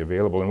energy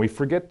available. And we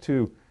forget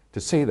to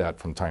say that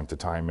from time to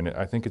time, and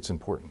I think it's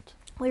important.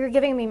 Well, you're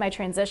giving me my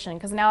transition,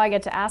 because now I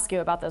get to ask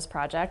you about this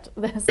project.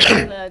 This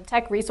is the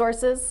Teck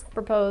Resources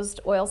proposed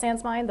oil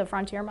sands mine, the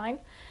Frontier mine.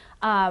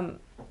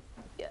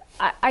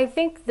 I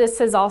think this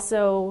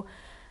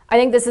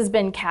has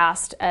been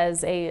cast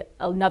as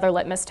another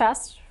litmus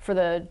test for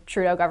the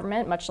Trudeau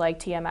government, much like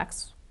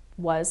TMX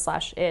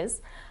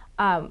was/is.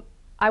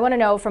 I want to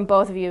know from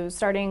both of you,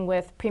 starting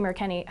with Premier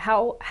Kenney,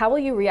 how will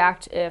you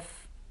react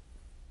if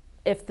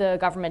if the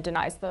government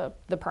denies the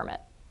permit?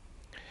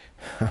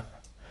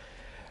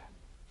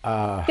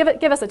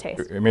 Give us a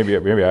taste.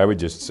 Maybe I would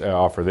just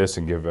offer this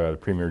and give the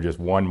Premier just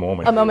one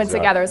moment. A moment to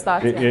gather his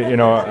thoughts. You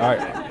know,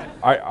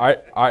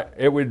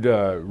 it would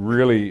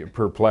really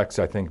perplex,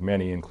 I think,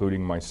 many,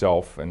 including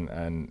myself,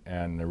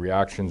 and the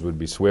reactions would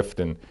be swift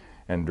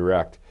and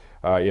direct.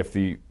 If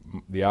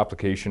the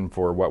application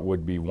for what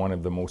would be one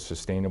of the most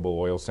sustainable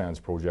oil sands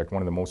project,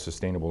 one of the most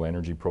sustainable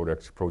energy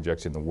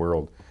projects in the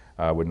world,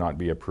 would not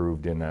be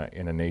approved in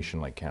a nation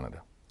like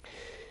Canada.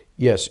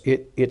 Yes,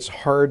 it's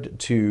hard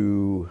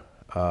to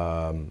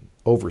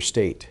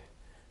overstate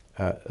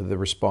the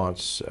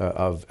response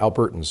of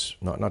Albertans,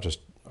 not just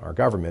our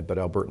government, but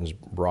Albertans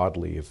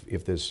broadly,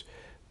 if this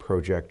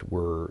project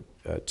were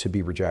to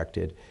be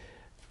rejected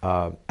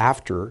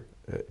after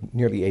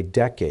nearly a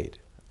decade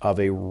of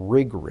a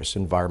rigorous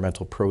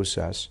environmental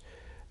process,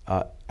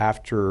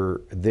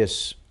 after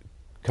this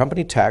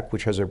company Teck,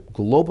 which has a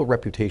global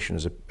reputation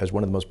as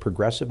one of the most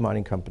progressive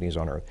mining companies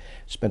on earth,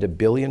 spent $1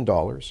 billion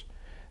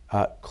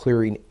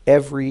clearing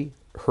every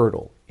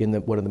hurdle in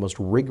one of the most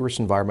rigorous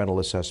environmental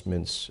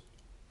assessments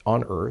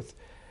on earth,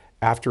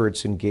 after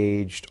it's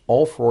engaged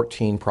all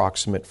 14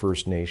 proximate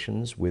First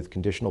Nations with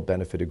conditional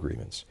benefit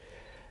agreements,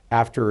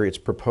 after it's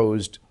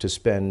proposed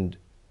to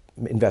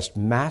invest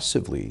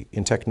massively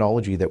in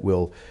technology that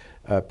will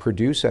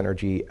produce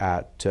energy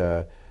at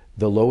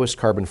the lowest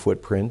carbon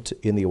footprint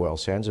in the oil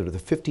sands, at the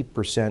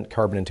 50%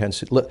 carbon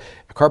intensity,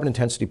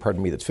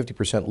 that's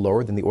 50%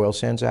 lower than the oil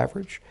sands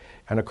average,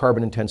 and a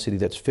carbon intensity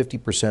that's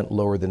 50%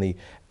 lower than the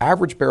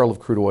average barrel of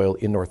crude oil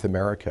in North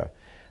America.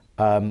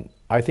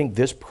 I think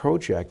this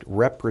project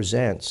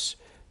represents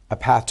a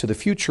path to the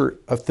future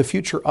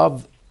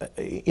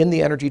in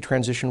the energy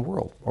transition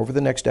world. Over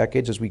the next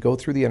decades, as we go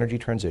through the energy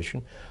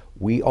transition,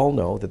 we all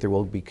know that there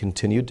will be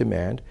continued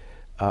demand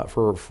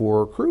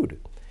for crude.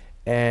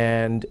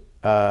 And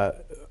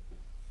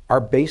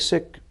our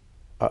basic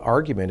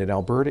argument in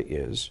Alberta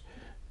is,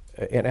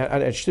 and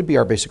it should be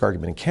our basic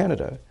argument in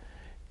Canada,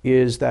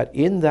 is that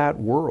in that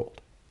world,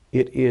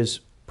 it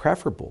is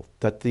preferable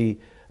that the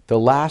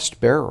last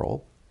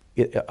barrel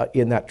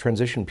in that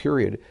transition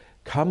period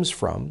comes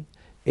from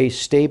a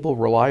stable,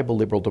 reliable,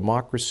 liberal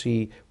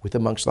democracy with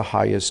amongst the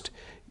highest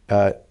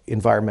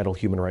environmental,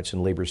 human rights,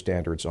 and labor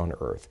standards on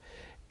earth.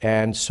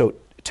 And so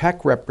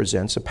Teck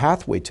represents a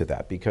pathway to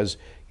that, because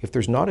if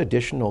there's not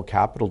additional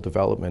capital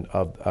development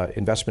of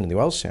investment in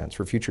the oil sands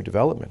for future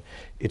development,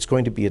 it's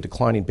going to be a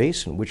declining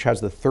basin, which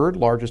has the third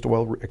largest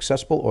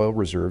accessible oil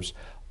reserves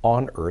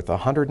on earth,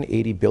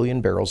 180 billion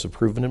barrels of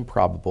proven and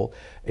probable,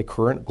 a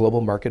current global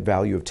market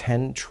value of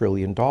 $10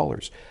 trillion.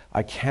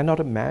 I cannot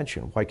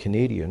imagine why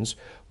Canadians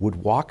would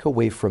walk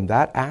away from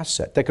that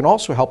asset that can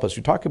also help us.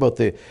 You talk about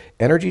the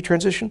energy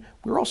transition,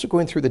 we're also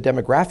going through the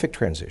demographic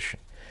transition.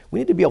 We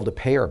need to be able to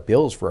pay our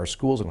bills for our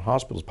schools and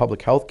hospitals,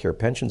 public health care,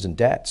 pensions and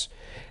debts.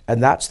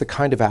 And that's the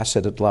kind of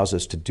asset that allows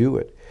us to do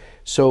it.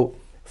 So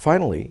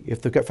finally,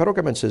 if the federal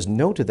government says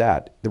no to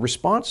that, the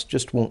response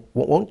just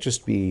won't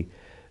just be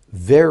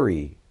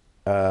very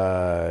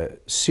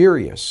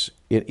serious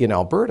in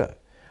Alberta,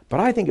 but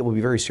I think it will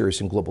be very serious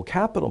in global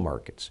capital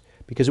markets,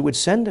 because it would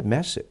send a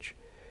message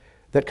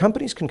that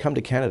companies can come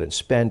to Canada and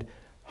spend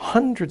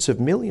hundreds of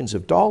millions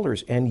of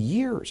dollars and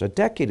years, a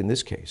decade in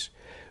this case,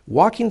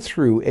 walking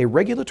through a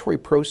regulatory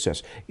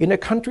process in a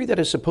country that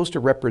is supposed to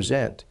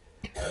represent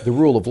the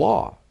rule of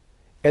law,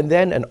 and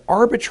then an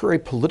arbitrary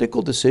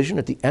political decision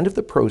at the end of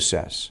the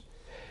process,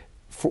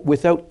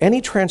 without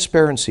any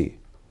transparency,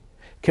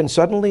 can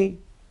suddenly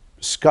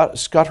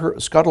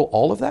scuttle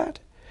all of that.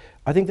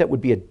 I think that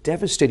would be a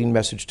devastating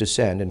message to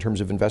send in terms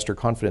of investor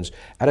confidence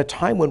at a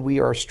time when we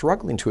are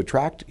struggling to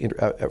attract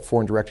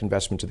foreign direct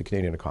investment to the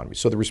Canadian economy.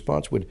 So the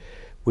response would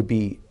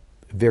be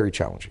very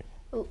challenging.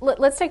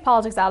 Let's take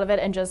politics out of it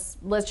and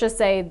let's just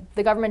say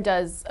the government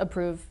does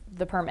approve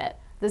the permit.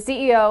 The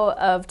CEO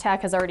of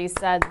Teck has already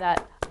said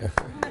that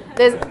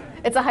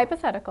it's a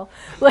hypothetical.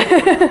 But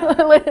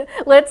the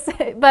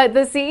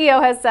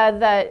CEO has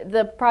said that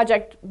the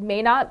project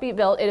may not be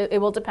built. It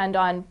will depend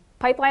on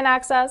pipeline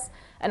access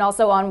and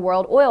also on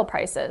world oil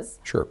prices.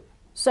 Sure.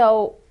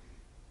 So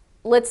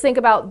let's think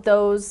about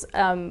those,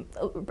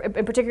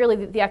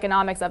 particularly the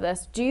economics of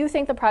this. Do you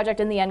think the project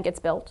in the end gets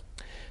built?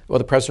 Well,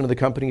 the president of the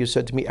company has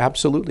said to me,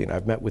 absolutely. And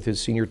I've met with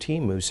his senior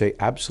team who say,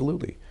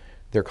 absolutely.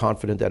 They're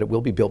confident that it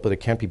will be built, but it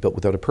can't be built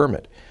without a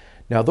permit.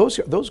 Now,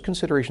 those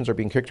considerations are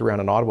being kicked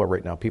around in Ottawa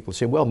right now. People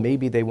say, well,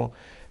 maybe they won't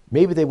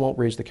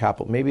raise the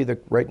capital. Maybe the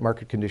right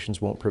market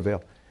conditions won't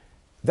prevail.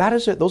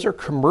 Those are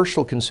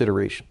commercial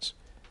considerations.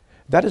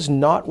 That is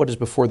not what is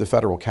before the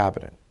federal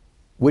cabinet,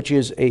 which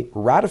is a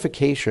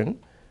ratification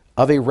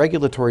of a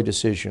regulatory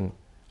decision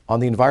on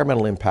the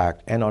environmental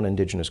impact and on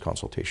Indigenous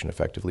consultation,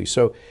 effectively.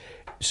 So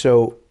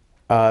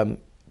to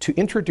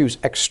introduce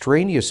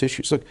extraneous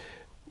issues, look,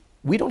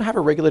 we don't have a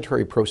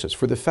regulatory process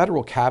for the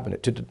federal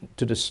cabinet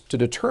to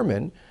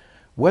determine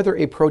whether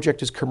a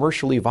project is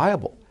commercially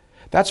viable.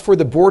 That's for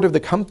the board of the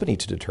company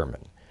to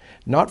determine,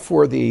 not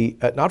for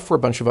a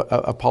bunch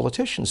of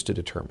politicians to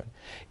determine.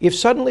 If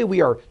suddenly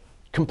we are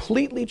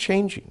completely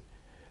changing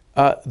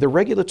the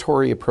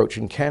regulatory approach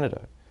in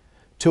Canada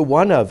to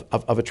one of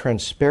a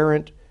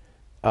transparent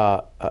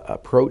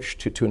approach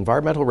to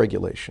environmental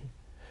regulation,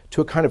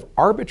 to a kind of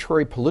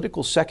arbitrary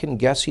political second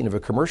guessing of a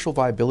commercial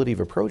viability of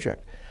a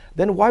project,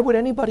 then why would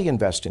anybody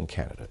invest in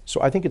Canada? So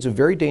I think it's a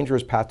very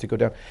dangerous path to go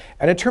down.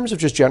 And in terms of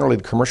just generally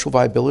the commercial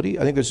viability,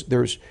 I think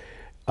there's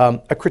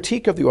a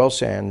critique of the oil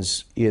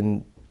sands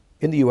in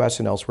the U.S.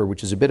 and elsewhere,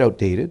 which is a bit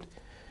outdated,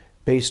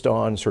 based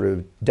on sort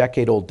of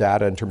decade-old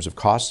data in terms of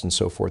costs and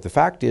so forth. The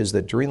fact is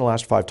that during the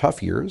last 5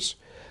 tough years,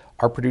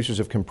 our producers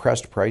have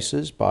compressed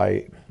prices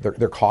by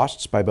their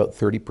costs by about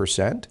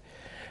 30%.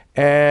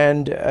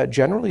 And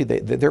generally,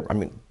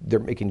 they're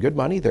making good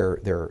money.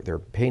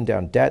 They're paying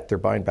down debt. They're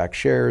buying back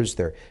shares.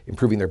 They're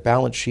improving their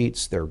balance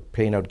sheets. They're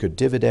paying out good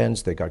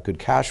dividends. They got good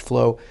cash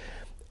flow,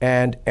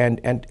 and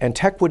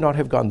Teck would not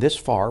have gone this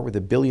far with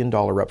 $1 billion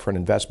upfront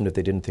investment if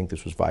they didn't think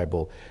this was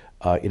viable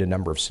in a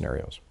number of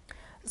scenarios.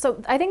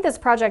 So I think this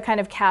project kind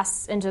of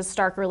casts into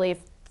stark relief.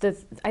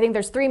 I think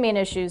there's 3 main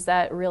issues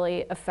that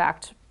really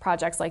affect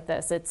projects like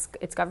this.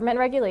 It's government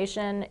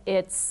regulation.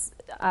 It's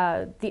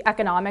the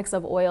economics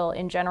of oil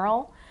in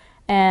general,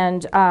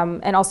 and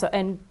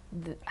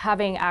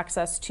having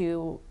access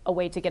to a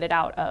way to get it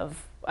out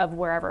of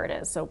wherever it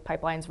is, so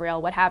pipelines,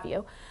 rail, what have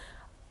you.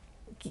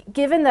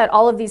 Given that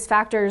all of these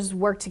factors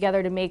work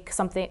together to make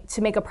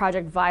a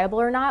project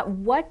viable or not,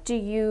 what do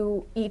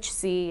you each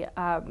see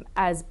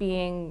as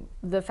being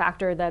the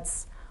factor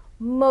that's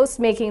most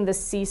making the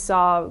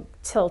seesaw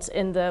tilt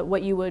in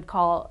what you would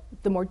call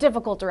the more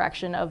difficult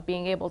direction of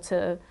being able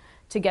to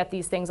get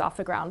these things off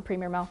the ground,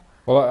 Premier Moe?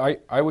 Well,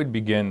 I would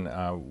begin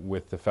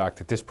with the fact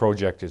that this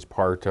project is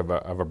part of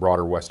a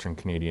broader Western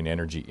Canadian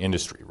energy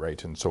industry,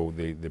 right? And so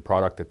the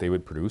product that they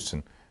would produce,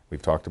 and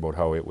we've talked about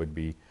how it would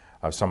be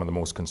some of the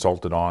most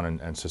consulted on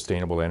and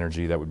sustainable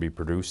energy that would be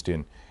produced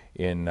in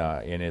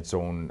its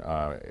own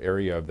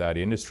area of that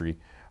industry.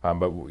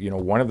 But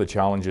one of the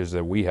challenges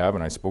that we have,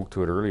 and I spoke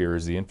to it earlier,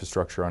 is the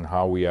infrastructure on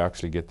how we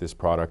actually get this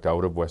product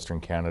out of Western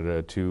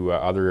Canada to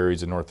other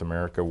areas of North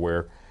America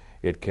where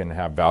it can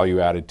have value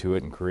added to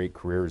it and create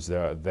careers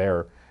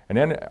there, and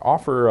then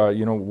offer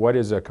what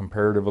is a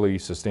comparatively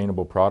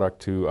sustainable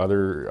product to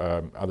other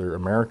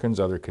Americans,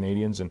 other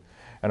Canadians, and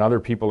other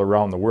people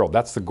around the world.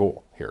 That's the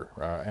goal here,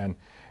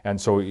 and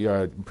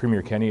so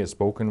Premier Kenney has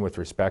spoken with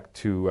respect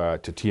to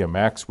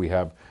TMX. We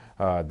have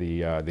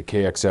the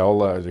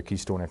KXL, the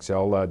Keystone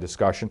XL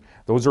discussion.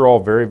 Those are all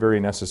very, very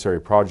necessary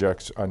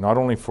projects, not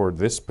only for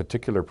this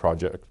particular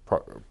project,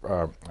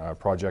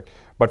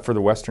 but for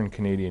the Western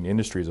Canadian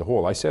industry as a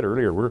whole. I said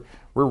earlier, we're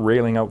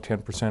railing out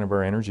 10% of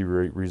our energy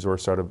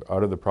resource out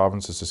of the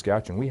province of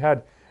Saskatchewan. We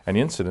had an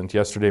incident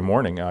yesterday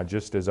morning,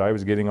 just as I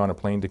was getting on a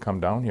plane to come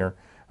down here,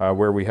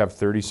 where we have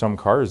 30-some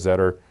cars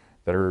that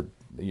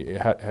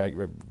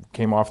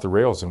came off the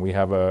rails, and we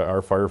have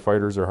our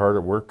firefighters are hard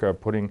at work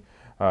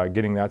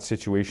getting that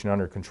situation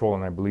under control,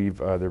 and I believe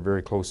they're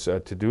very close to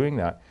doing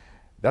that.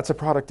 That's a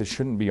product that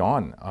shouldn't be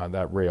on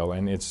that rail,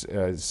 and it's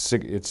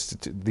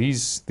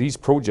these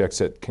projects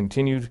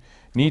that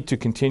need to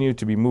continue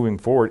to be moving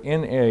forward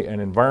in an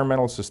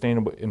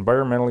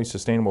environmentally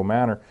sustainable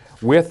manner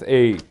with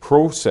a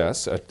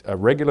process, a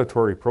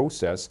regulatory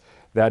process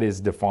that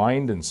is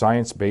defined and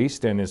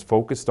science-based and is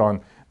focused on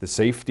the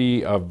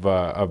safety of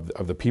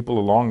the people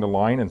along the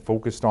line, and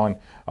focused on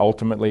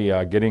ultimately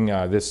getting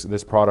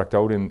this product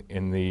out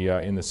in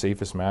the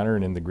safest manner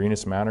and in the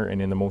greenest manner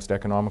and in the most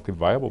economically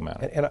viable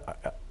manner.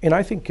 And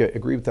I think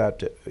agree with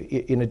that.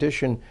 In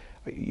addition,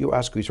 you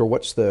ask me, so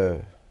what's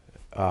the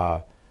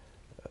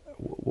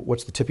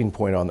tipping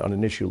point on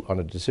an issue, on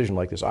a decision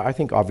like this? I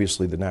think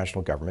obviously the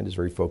national government is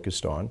very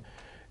focused on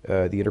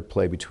the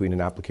interplay between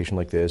an application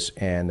like this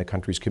and the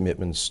country's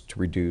commitments to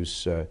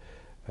reduce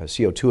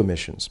CO2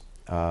 emissions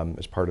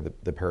as part of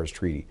the Paris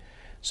Treaty.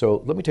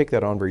 So let me take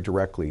that on very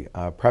directly.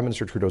 Prime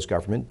Minister Trudeau's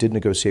government did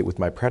negotiate with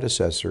my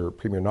predecessor,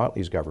 Premier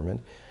Notley's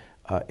government,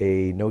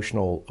 a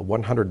notional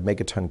 100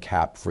 megaton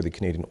cap for the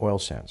Canadian oil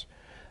sands.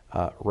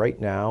 Right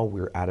now,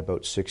 we're at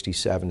about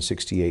 67,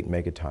 68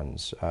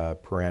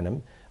 megatons per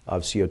annum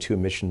of CO2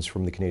 emissions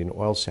from the Canadian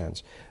oil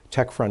sands.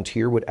 Teck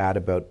Frontier would add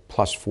about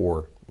plus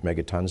 4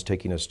 megatons,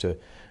 taking us to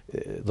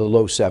the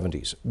low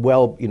 70s.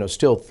 Well,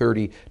 still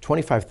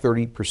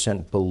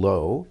 25-30%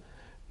 below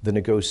the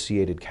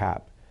negotiated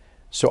cap.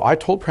 So I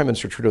told Prime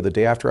Minister Trudeau the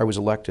day after I was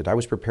elected, I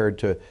was prepared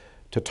to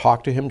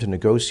talk to him, to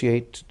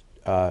negotiate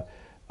a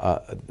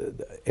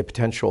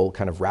potential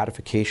kind of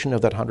ratification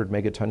of that 100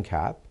 megaton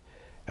cap,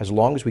 as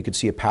long as we could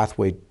see a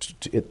pathway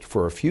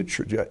for a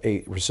future,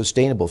 a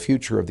sustainable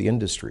future of the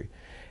industry.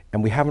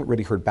 And we haven't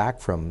really heard back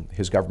from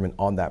his government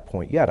on that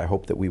point yet. I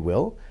hope that we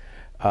will.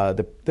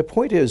 The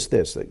point is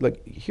this: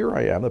 like here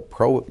I am,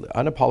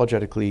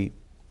 unapologetic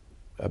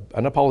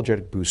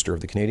booster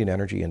of the Canadian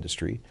energy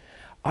industry.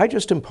 I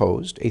just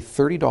imposed a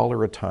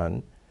 $30 a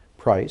ton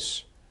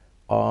price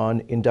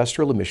on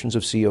industrial emissions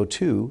of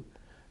CO2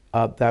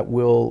 that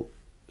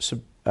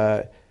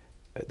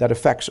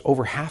affects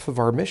over half of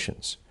our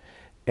emissions,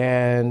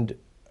 and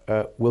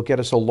will get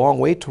us a long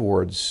way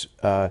towards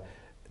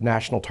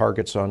national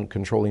targets on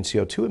controlling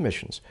CO2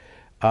 emissions.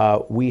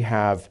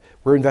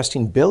 We're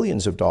investing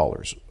billions of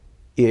dollars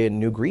in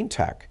new green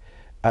tech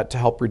to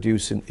help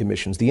reduce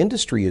emissions. The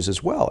industry is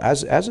as well,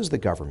 as is the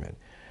government.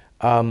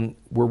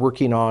 We're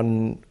working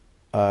on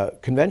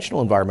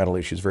conventional environmental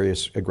issues very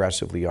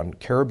aggressively on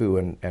caribou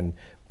and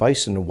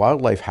bison and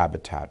wildlife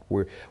habitat.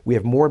 We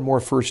have more and more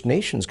First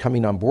Nations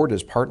coming on board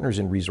as partners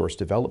in resource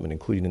development,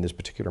 including in this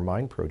particular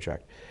mine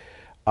project.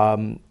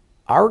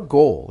 Our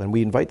goal, and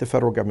we invite the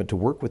federal government to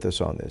work with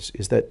us on this,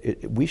 is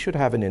that we should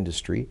have an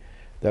industry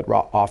that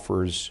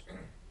offers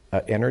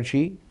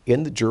energy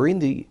during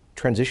the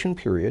transition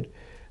period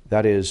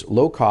that is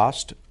low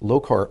cost, low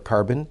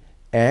carbon,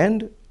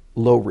 and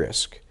low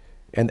risk.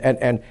 And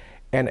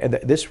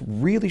this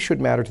really should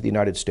matter to the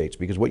United States,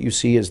 because what you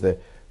see is the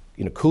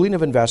cooling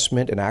of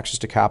investment and access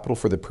to capital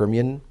for the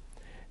Permian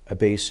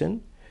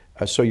Basin.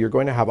 So you're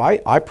going to have,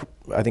 I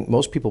think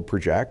most people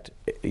project,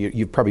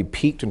 you've probably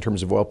peaked in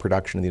terms of oil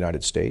production in the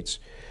United States.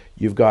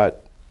 You've got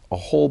a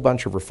whole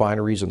bunch of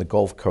refineries on the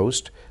Gulf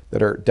Coast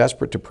that are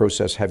desperate to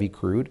process heavy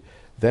crude.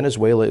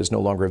 Venezuela is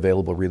no longer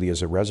available really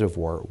as a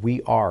reservoir.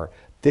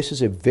 This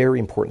is a very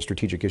important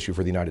strategic issue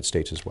for the United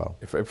States as well.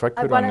 If I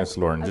could on this,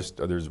 Lauren, just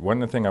there's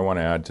one thing I want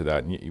to add to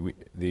that.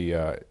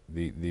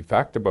 The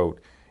fact about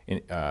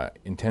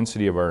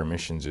intensity of our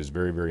emissions is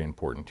very, very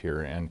important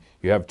here. And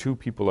you have two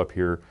people up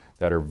here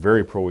that are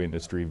very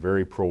pro-industry,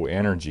 very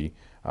pro-energy,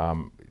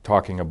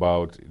 talking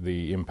about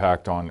the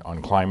impact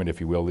on climate, if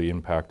you will, the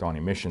impact on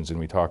emissions. And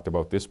we talked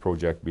about this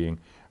project being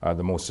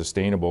the most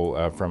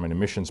sustainable from an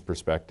emissions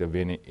perspective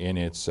in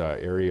its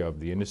area of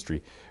the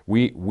industry.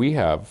 We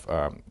have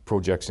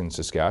projects in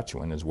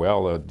Saskatchewan as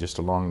well, just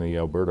along the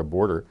Alberta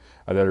border,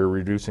 that are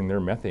reducing their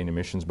methane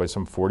emissions by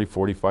some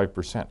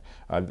 40–45%.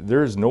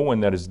 There is no one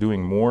that is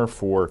doing more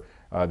for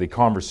the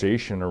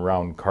conversation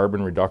around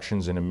carbon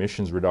reductions and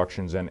emissions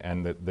reductions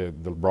and the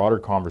broader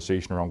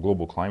conversation around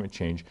global climate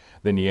change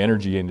than the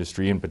energy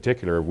industry in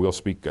particular. We'll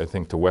speak, I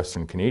think, to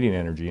Western Canadian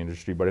energy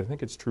industry, but I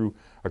think it's true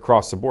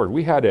across the board.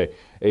 We had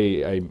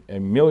a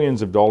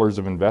millions of dollars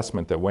of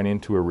investment that went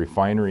into a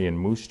refinery in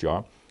Moose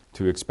Jaw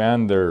to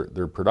expand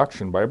their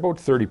production by about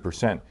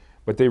 30%.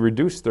 But they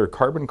reduced their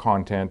carbon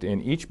content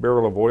in each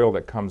barrel of oil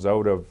that comes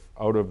out of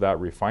that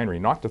refinery,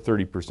 not to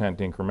 30%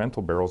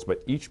 incremental barrels,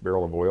 but each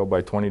barrel of oil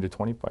by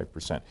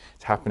 20–25%.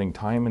 It's happening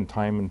time and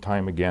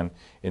time again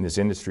in this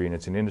industry, and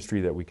it's an industry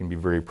that we can be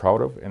very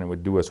proud of, and it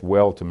would do us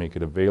well to make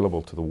it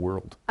available to the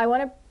world. I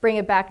want to bring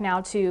it back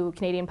now to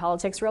Canadian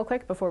politics real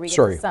quick before we get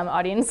to some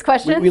audience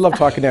questions. We love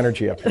talking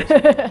energy up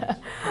here.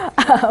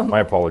 My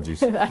apologies.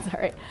 That's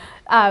all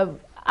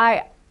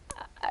right.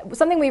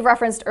 Something we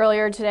referenced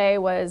earlier today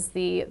was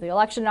the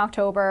election in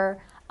October.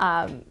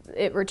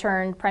 It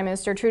returned Prime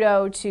Minister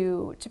Trudeau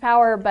to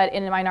power, but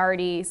in a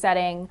minority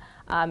setting.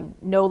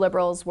 No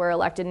Liberals were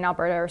elected in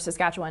Alberta or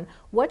Saskatchewan.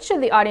 What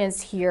should the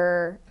audience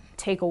here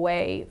take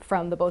away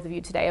from the both of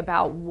you today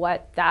about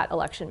what that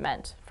election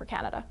meant for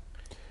Canada?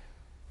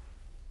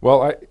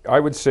 Well, I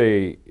would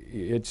say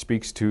it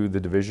speaks to the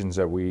divisions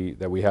that we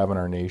have in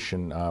our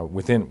nation,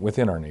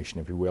 within our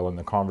nation, if you will, and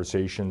the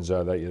conversations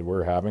that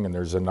we're having, and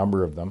there's a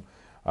number of them.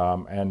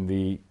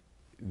 And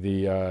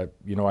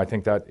I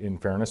think that in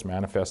fairness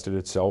manifested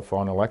itself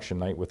on election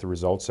night with the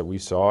results that we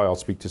saw. I'll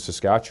speak to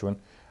Saskatchewan,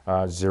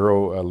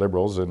 0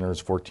 Liberals, and there's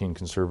 14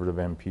 Conservative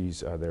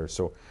MPs there.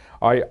 So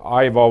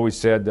I've always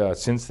said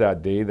since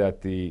that day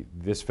that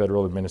this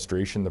federal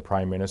administration, the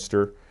Prime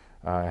Minister,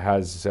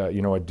 has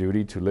a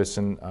duty to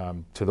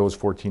listen to those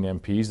 14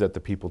 MPs that the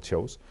people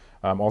chose.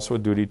 Also a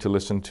duty to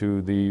listen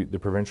to the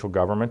provincial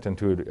government and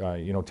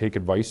to take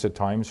advice at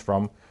times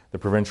from the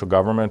provincial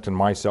government and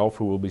myself,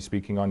 who will be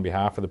speaking on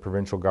behalf of the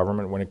provincial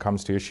government when it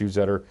comes to issues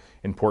that are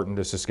important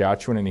to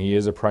Saskatchewan. And he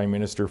is a Prime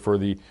Minister for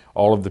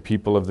all of the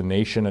people of the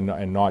nation,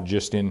 and not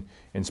just in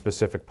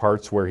specific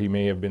parts where he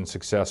may have been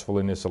successful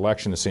in this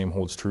election. The same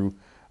holds true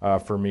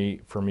for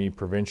me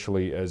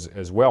provincially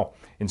as well.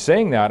 In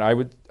saying that, I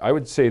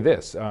would say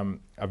this: an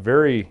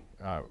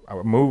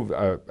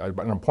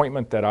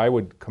appointment that I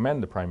would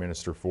commend the Prime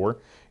Minister for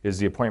is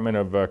the appointment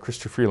of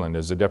Chrystia Freeland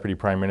as the Deputy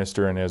Prime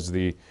Minister and as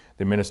the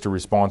Minister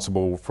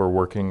responsible for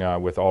working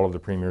with all of the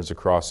premiers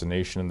across the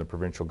nation and the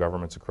provincial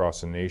governments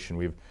across the nation.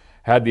 We've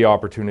had the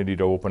opportunity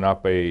to open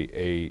up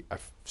a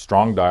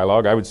strong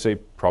dialogue. I would say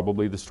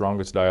probably the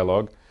strongest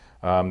dialogue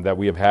that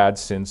we have had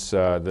since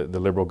the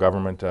Liberal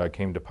government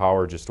came to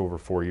power just over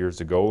 4 years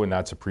ago, and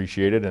that's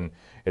appreciated, and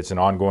it's an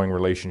ongoing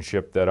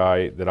relationship that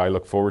I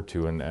look forward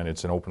to, and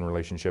it's an open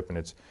relationship, and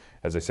it's,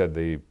 as I said,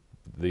 the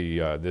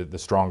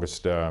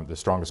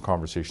strongest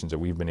conversations that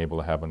we've been able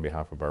to have on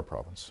behalf of our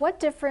province. What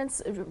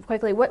difference,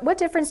 quickly, what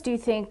difference do you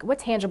think, what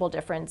tangible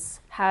difference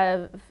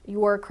have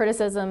your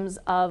criticisms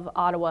of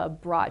Ottawa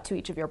brought to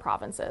each of your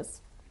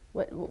provinces?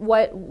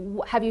 What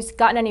have you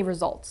gotten any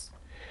results?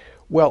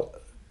 Well,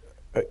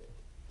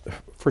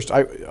 first,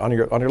 on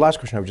your last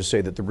question, I would just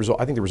say that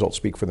I think the results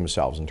speak for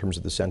themselves in terms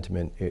of the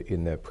sentiment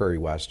in the Prairie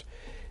West.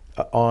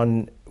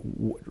 On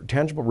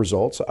tangible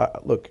results,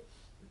 look,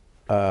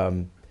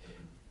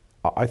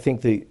 I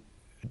think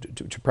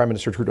to Prime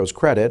Minister Trudeau's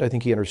credit, I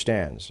think he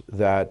understands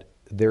that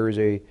there is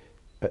a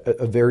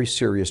very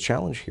serious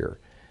challenge here.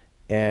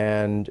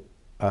 And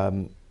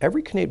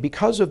every Canadian,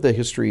 because of the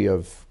history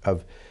of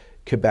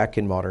Quebec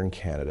in modern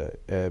Canada,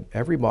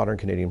 every modern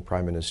Canadian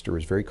Prime Minister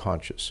is very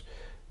conscious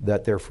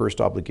that their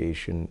first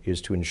obligation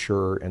is to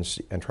ensure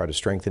and try to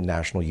strengthen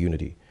national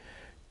unity.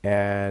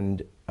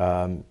 And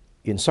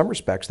in some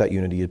respects, that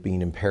unity is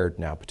being impaired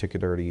now,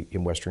 particularly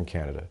in Western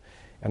Canada.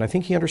 And I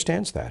think he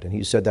understands that, and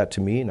he said that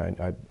to me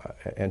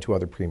and to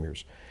other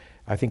premiers.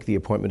 I think the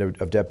appointment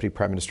of Deputy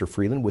Prime Minister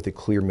Freeland with a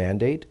clear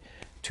mandate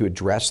to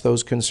address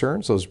those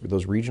concerns,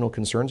 those regional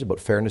concerns about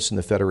fairness in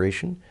the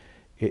Federation,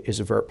 is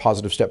a very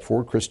positive step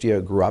forward.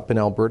 Christia grew up in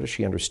Alberta.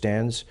 She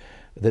understands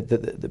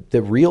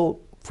the real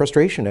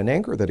frustration and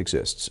anger that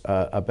exists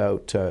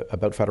about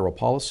federal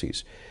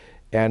policies.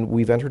 And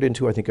we've entered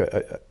into, I think,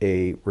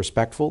 a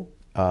respectful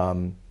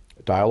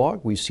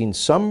dialogue. We've seen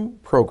some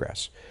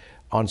progress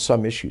on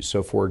some issues.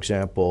 So, for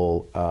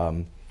example,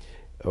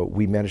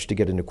 we managed to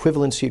get an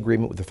equivalency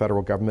agreement with the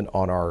federal government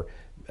on our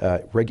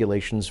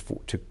regulations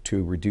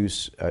to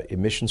reduce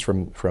emissions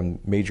from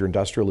major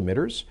industrial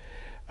emitters.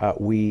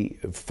 We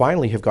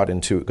finally have gotten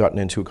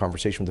into a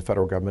conversation with the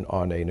federal government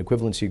on an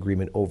equivalency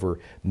agreement over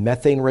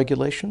methane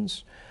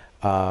regulations,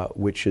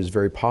 which is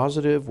very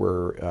positive.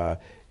 We're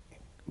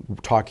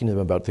talking to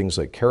them about things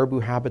like caribou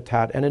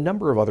habitat and a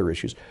number of other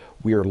issues.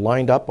 We are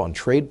lined up on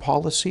trade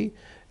policy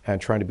and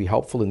trying to be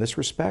helpful in this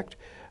respect.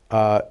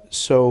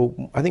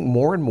 So I think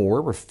more and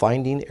more we're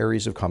finding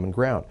areas of common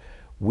ground.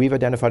 We've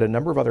identified a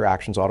number of other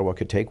actions Ottawa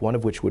could take, one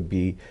of which would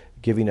be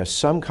giving us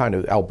some kind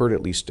of, Alberta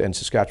at least, and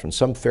Saskatchewan,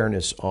 some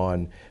fairness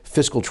on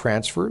fiscal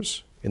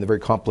transfers in the very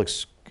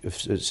complex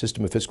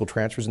system of fiscal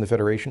transfers in the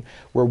Federation,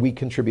 where we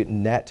contribute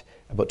net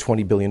about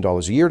 $20 billion a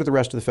year to the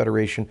rest of the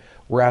Federation.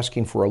 We're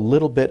asking for a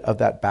little bit of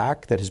that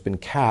back that has been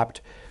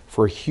capped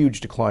for a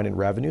huge decline in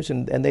revenues,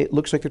 and it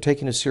looks like they're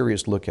taking a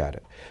serious look at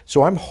it.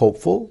 So I'm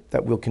hopeful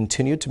that we'll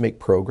continue to make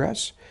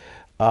progress,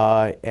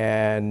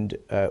 and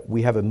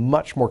we have a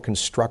much more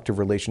constructive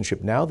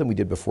relationship now than we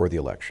did before the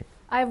election.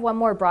 I have one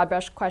more broad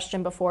brush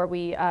question before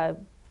we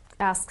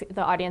ask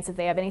the audience if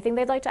they have anything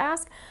they'd like to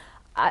ask.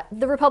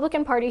 The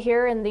Republican Party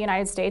here in the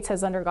United States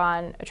has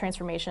undergone a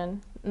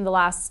transformation in the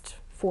last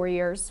 4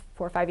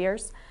 or 5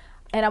 years.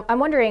 And I'm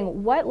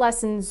wondering, what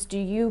lessons do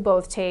you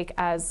both take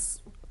as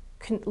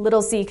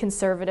little c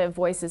conservative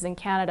voices in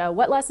Canada?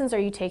 What lessons are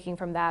you taking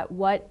from that?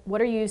 What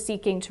are you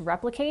seeking to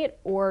replicate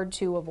or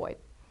to avoid?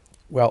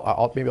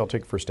 Well, maybe I'll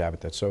take a first stab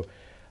at that. So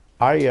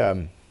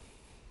I'm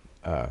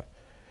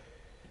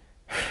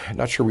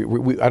not sure we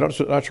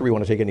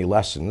want to take any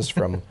lessons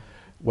from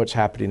what's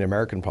happening in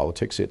American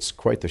politics. It's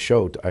quite the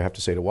show, I have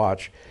to say, to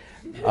watch.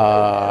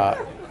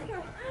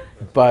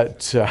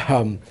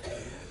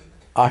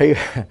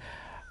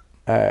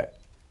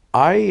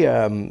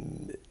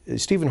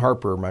 Stephen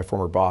Harper, my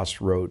former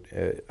boss, wrote,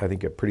 I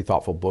think, a pretty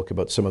thoughtful book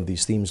about some of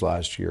these themes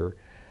last year,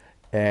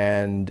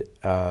 and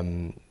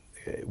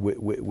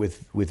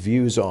with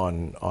views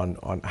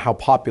on how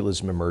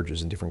populism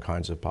emerges and different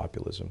kinds of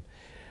populism.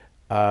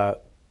 And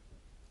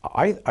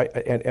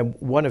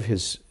one of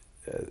his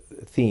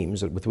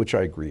themes with which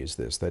I agree is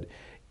this: that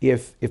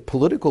if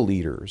political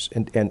leaders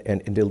and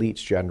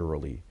elites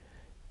generally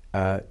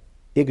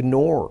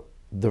ignore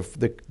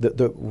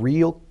the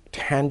real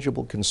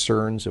tangible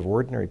concerns of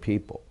ordinary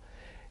people,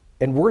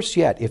 and worse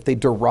yet, if they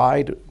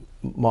deride,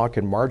 mock,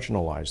 and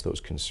marginalize those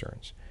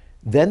concerns,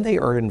 then they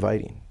are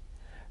inviting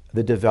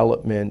the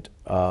development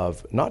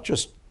of not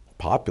just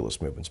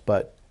populist movements,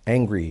 but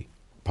angry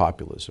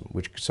populism,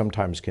 which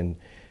sometimes can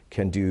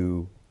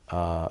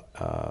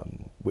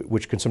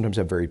sometimes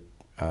have very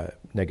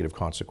negative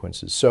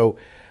consequences. So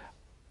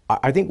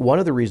I think one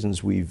of the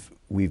reasons we've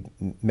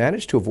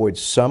managed to avoid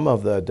some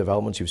of the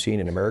developments you've seen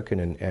in American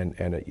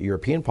and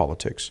European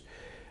politics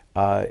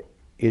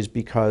is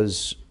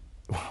because,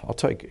 I'll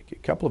take a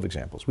couple of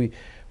examples. We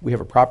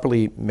have a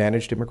properly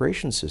managed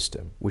immigration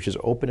system, which is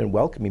open and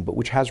welcoming, but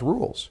which has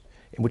rules,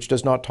 and which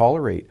does not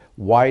tolerate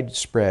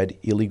widespread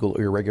illegal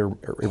or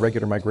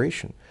irregular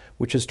migration,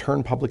 which has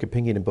turned public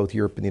opinion in both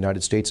Europe and the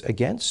United States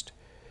against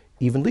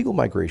even legal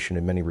migration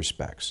in many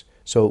respects.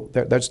 So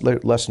that's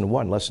lesson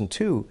one. Lesson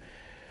two,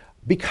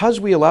 because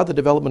we allowed the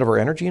development of our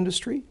energy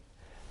industry,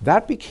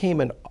 that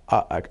became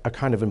a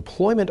kind of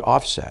employment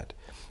offset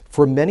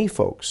for many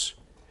folks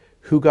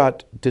who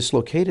got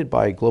dislocated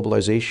by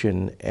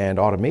globalization and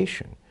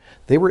automation.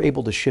 They were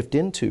able to shift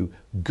into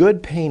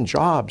good paying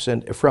jobs,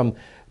 and from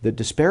the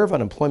despair of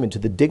unemployment to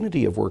the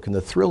dignity of work and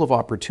the thrill of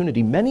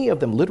opportunity, many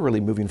of them literally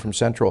moving from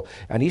central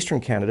and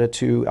eastern Canada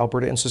to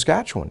Alberta and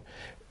Saskatchewan,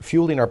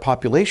 fueling our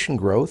population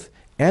growth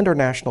and our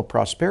national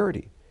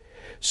prosperity.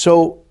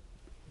 So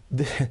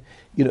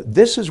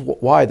this is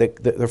why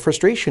the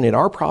frustration in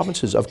our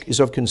provinces is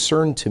of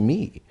concern to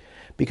me,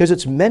 because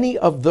it's many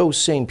of those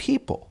same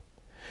people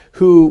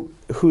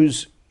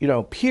whose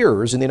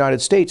peers in the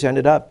United States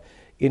ended up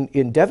in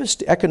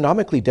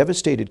economically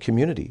devastated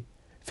community,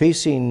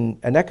 facing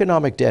an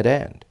economic dead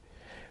end.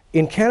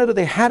 In Canada,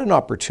 they had an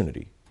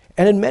opportunity,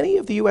 And in many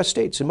of the U.S.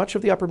 states, in much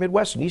of the upper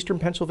Midwest and eastern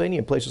Pennsylvania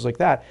and places like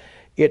that,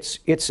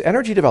 it's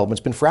energy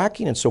development's been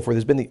fracking and so forth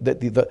has been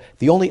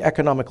the only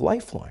economic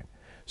lifeline.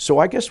 So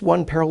I guess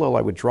one parallel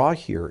I would draw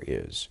here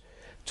is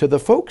to the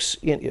folks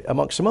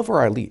among some of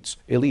our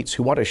elites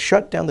who want to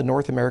shut down the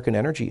North American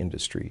energy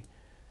industry.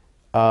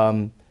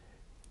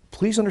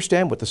 Please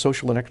understand what the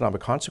social and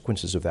economic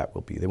consequences of that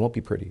will be. They won't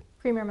be pretty.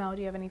 Premier Moe, do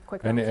you have any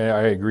quick And comments?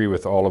 I agree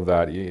with all of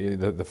that.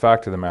 The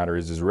fact of the matter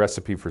is the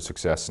recipe for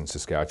success in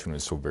Saskatchewan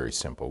is so very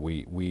simple.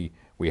 We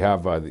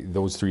have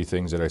those three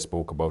things that I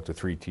spoke about, the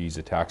three T's,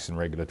 the tax and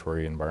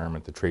regulatory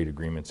environment, the trade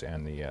agreements,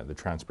 and the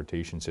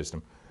transportation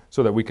system,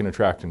 so that we can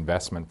attract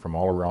investment from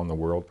all around the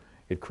world.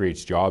 It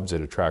creates jobs, it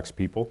attracts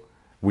people.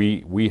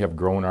 We have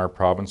grown our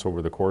province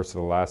over the course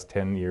of the last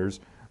 10 years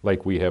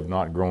like we have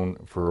not grown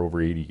for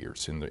over 80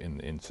 years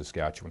in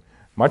Saskatchewan.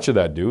 Much of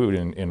that due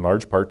in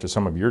large part to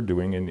some of your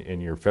doing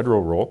in your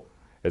federal role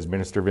as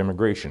Minister of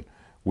Immigration.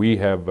 We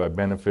have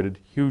benefited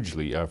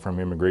hugely from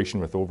immigration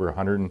with over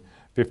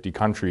 150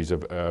 countries,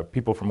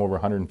 people from over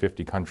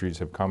 150 countries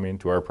have come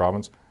into our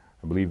province.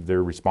 I believe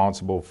they're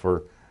responsible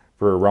for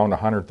around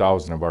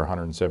 100,000 of our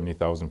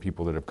 170,000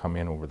 people that have come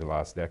in over the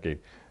last decade.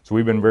 So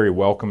we've been very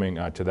welcoming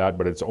to that,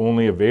 but it's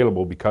only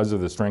available because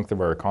of the strength of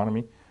our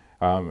economy.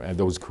 And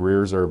those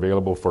careers are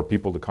available for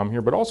people to come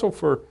here, but also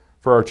for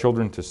our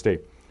children to stay.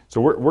 So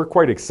we're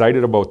quite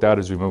excited about that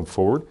as we move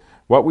forward.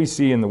 What we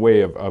see in the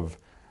way of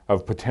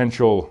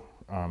potential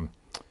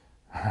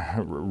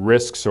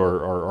risks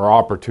or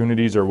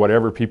opportunities or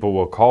whatever people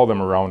will call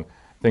them around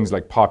things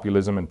like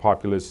populism and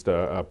populist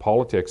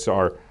politics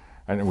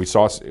and we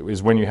saw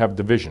is when you have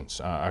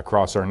divisions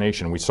across our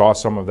nation. We saw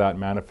some of that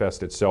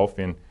manifest itself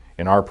in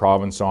our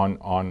province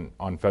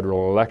on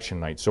federal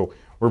election night. So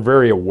we're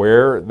very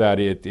aware that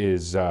it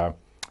is,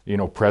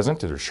 present.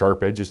 There's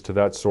sharp edges to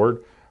that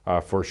sword,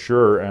 for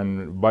sure.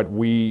 But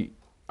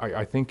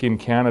I think in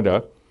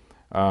Canada,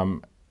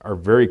 are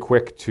very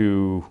quick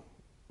to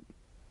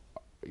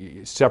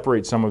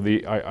separate some of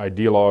the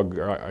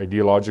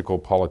ideological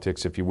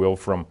politics, if you will,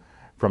 from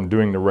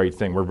doing the right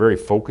thing. We're very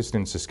focused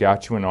in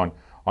Saskatchewan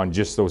on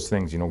just those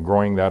things.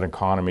 Growing that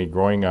economy,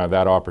 growing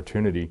that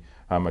opportunity,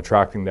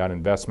 attracting that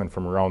investment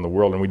from around the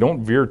world, and we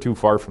don't veer too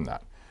far from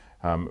that.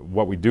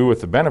 What we do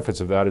with the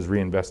benefits of that is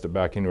reinvest it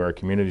back into our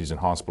communities and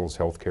hospitals,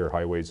 healthcare,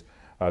 highways,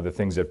 the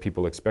things that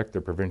people expect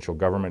their provincial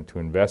government to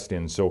invest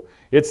in. So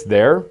it's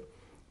there,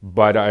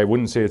 but I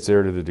wouldn't say it's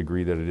there to the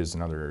degree that it is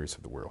in other areas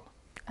of the world.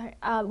 All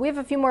right, we have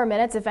a few more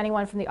minutes. If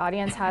anyone from the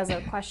audience has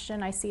a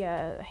question, I see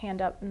a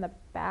hand up in the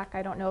back.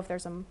 I don't know if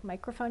there's a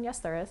microphone. Yes,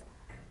 there is.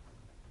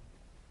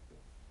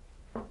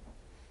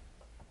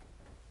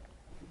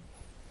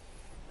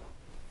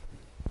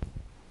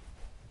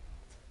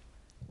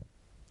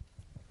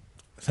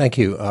 Thank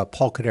you.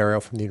 Paul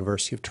Cadario from the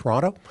University of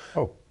Toronto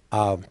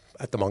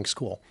at the Monk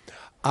School.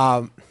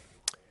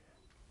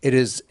 It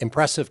is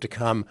impressive to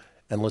come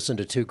and listen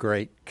to two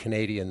great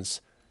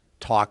Canadians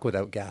talk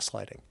without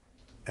gaslighting.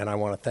 And I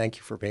want to thank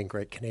you for being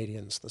great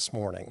Canadians this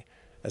morning.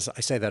 As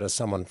I say that as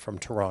someone from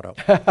Toronto.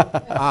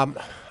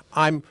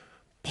 I'm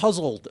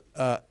puzzled,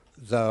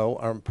 though,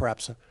 or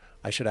perhaps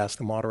I should ask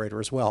the moderator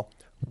as well.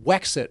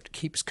 Wexit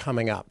keeps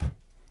coming up.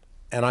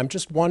 And I'm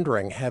just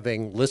wondering,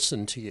 having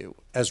listened to you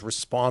as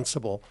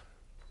responsible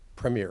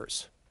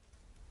premiers,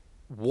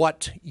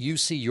 what you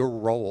see your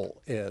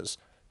role is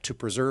to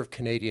preserve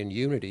Canadian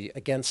unity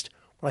against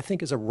what I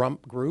think is a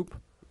rump group.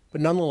 But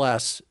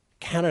nonetheless,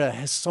 Canada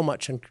has so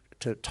much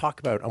to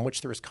talk about on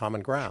which there is common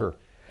ground. Sure.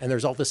 And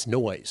there's all this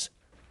noise.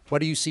 What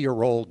do you see your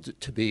role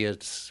to be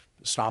at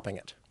stopping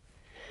it?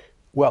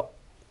 Well,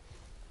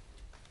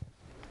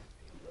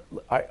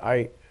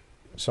 I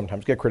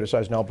sometimes get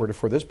criticized in Alberta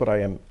for this, but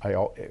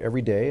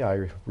every day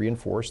I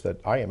reinforce that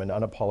I am an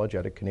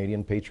unapologetic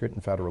Canadian patriot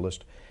and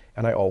federalist,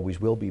 and I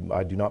always will be.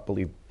 I do not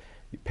believe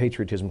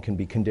patriotism can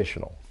be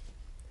conditional.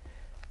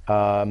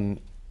 And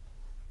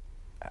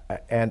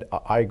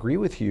I agree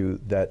with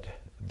you that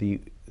the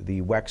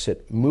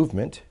Wexit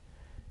movement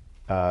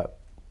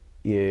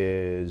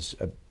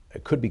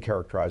could be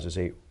characterized as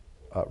a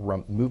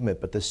rump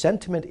movement, but the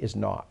sentiment is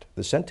not.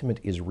 The sentiment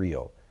is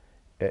real,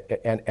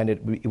 and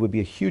it would be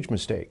a huge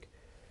mistake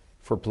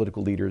for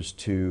political leaders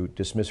to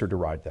dismiss or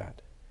deride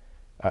that.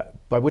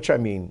 By which I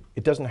mean,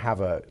 it doesn't have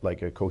a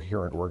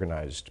coherent,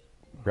 organized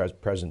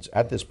presence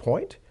at this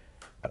point,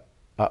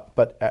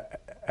 but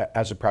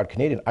as a proud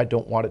Canadian, I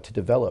don't want it to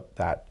develop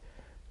that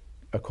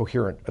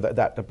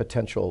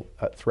potential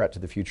threat to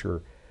the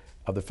future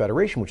of the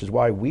Federation, which is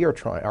why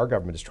our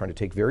government is trying to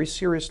take very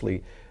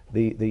seriously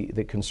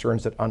the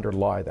concerns that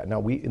underlie that.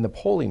 Now, in the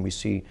polling, we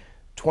see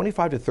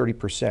 25 to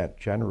 30%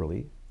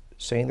 generally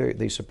saying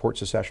they support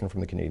secession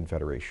from the Canadian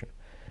Federation.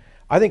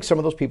 I think some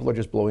of those people are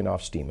just blowing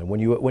off steam. And when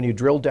you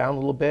drill down a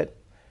little bit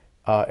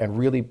and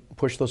really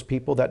push those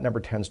people, that number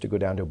tends to go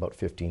down to about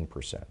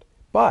 15%.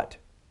 But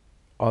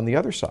on the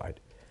other side,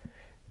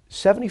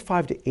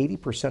 75 to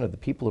 80% of the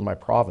people in my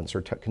province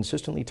are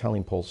consistently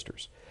telling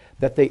pollsters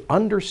that they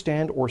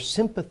understand or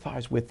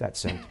sympathize with that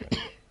sentiment.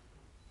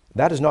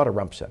 That is not a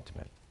rump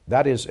sentiment.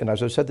 That is, and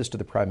as I've said this to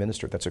the Prime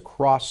Minister, that's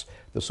across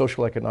the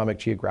social, economic,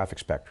 geographic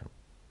spectrum.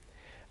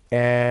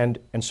 And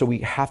so we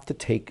have to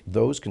take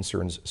those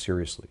concerns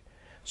seriously.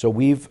 So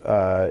we've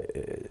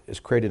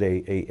created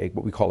a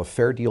what we call a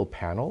fair deal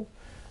panel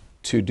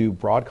to do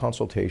broad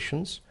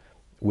consultations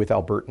with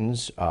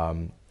Albertans,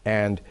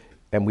 and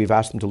we've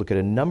asked them to look at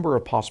a number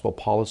of possible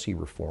policy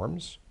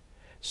reforms,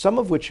 some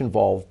of which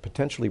involve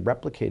potentially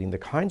replicating the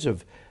kinds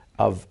of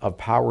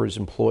powers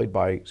employed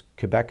by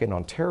Quebec and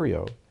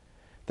Ontario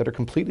that are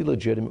completely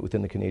legitimate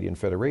within the Canadian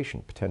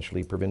Federation,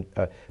 potentially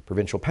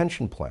provincial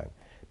pension plan,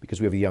 because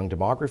we have a young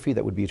demography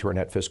that would be to our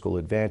net fiscal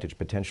advantage,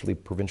 potentially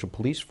provincial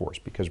police force,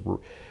 because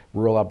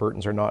rural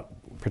Albertans are not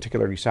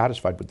particularly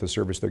satisfied with the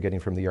service they're getting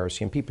from the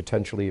RCMP,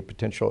 potentially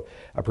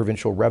a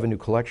provincial revenue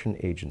collection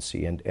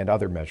agency, and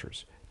other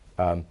measures.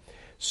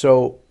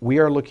 So we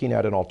are looking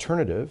at an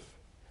alternative.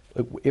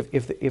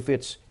 If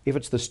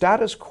it's the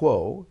status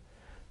quo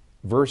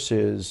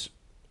versus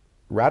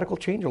radical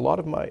change, a lot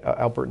of my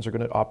Albertans are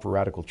going to opt for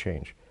radical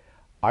change.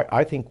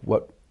 I think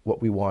what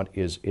we want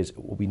is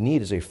what we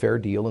need is a fair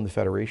deal in the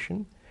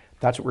Federation.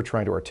 That's what we're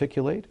trying to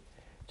articulate.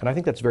 And I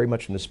think that's very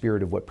much in the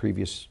spirit of what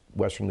previous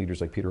Western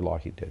leaders like Peter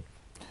Lougheed did.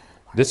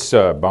 This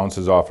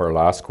bounces off our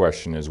last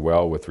question as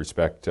well with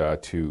respect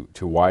to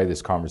why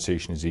this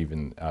conversation is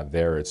even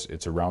there.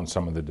 It's around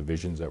some of the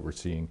divisions that we're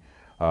seeing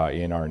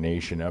in our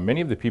nation.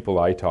 Many of the people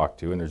I talk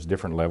to, and there's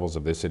different levels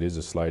of this, it is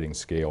a sliding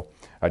scale,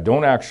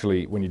 don't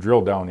actually, when you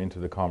drill down into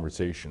the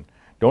conversation,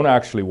 don't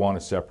actually want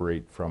to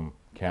separate from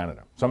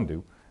Canada. Some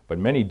do, but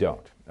many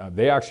don't.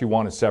 They actually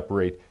want to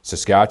separate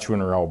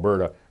Saskatchewan or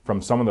Alberta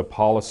from some of the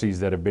policies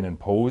that have been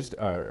imposed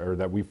or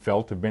that we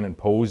felt have been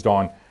imposed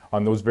on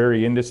those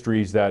very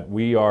industries that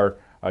we are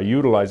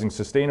utilizing,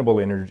 sustainable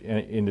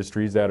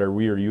industries that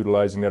we are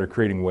utilizing, that are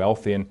creating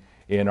wealth in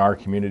our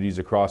communities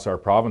across our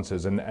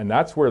provinces. And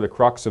that's where the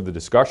crux of the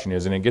discussion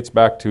is. And it gets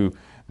back to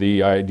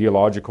the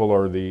ideological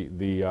or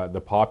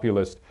the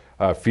populist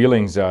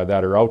feelings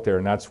that are out there.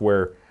 And that's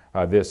where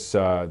this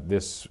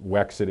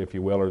Wexit, if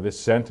you will, or this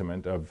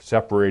sentiment of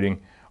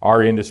separating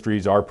our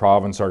industries, our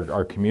province,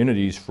 our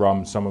communities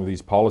from some of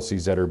these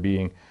policies that are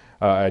being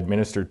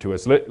administered to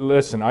us.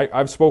 Listen,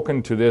 I've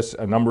spoken to this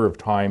a number of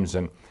times,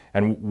 and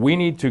we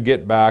need to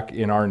get back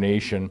in our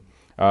nation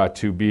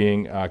to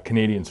being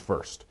Canadians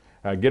first.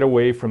 Get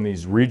away from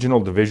these regional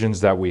divisions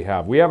that we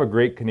have. We have a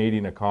great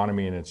Canadian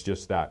economy, and it's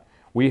just that.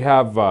 We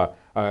have,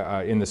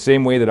 in the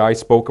same way that I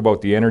spoke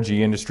about the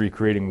energy industry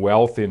creating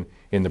wealth in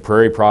the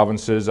prairie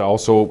provinces,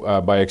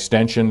 also by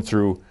extension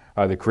through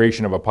the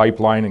creation of a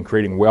pipeline and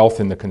creating wealth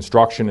in the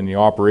construction and the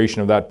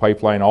operation of that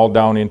pipeline all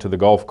down into the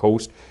Gulf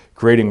Coast,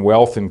 creating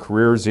wealth and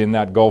careers in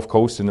that Gulf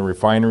Coast and the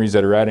refineries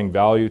that are adding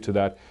value to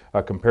that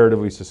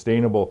comparatively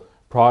sustainable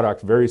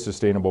product, very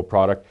sustainable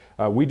product.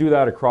 We do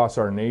that across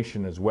our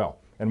nation as well.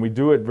 And we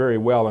do it very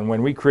well. And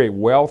when we create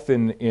wealth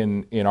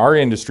in our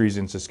industries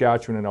in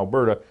Saskatchewan and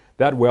Alberta,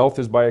 that wealth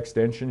is by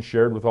extension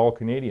shared with all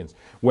Canadians.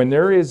 When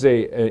there is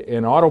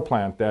an auto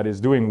plant that is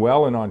doing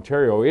well in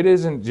Ontario, it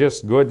isn't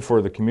just good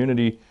for the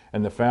community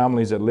and the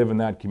families that live in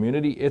that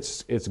community.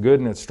 It's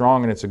good and it's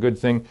strong and it's a good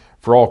thing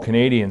for all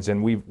Canadians.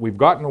 And we've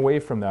gotten away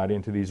from that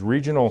into these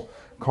regional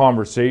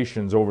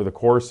conversations over the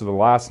course of the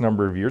last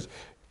number of years.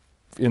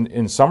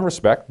 In some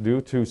respect,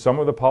 due to some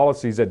of the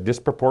policies that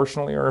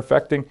disproportionately are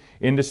affecting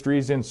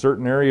industries in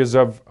certain areas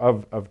of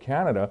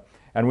Canada.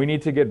 And we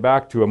need to get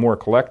back to a more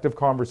collective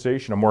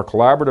conversation, a more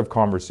collaborative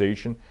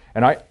conversation.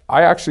 And I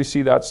actually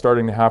see that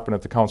starting to happen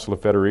at the Council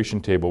of Federation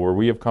table, where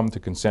we have come to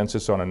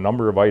consensus on a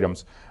number of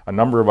items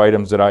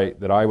that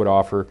I would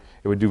offer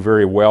it would do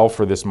very well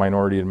for this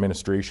minority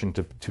administration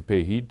to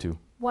pay heed to.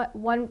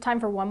 One time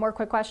for one more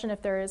quick question,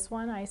 if there is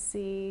one. I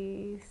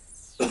see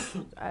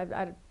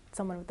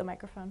someone with the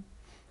microphone.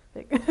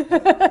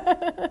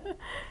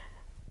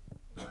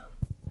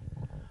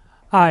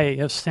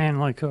 Hi,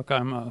 Stanley Cook.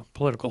 I'm a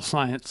political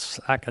science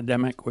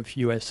academic with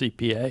US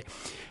EPA.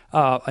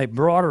 A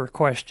broader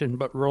question,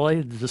 but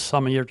related to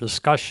some of your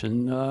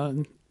discussion.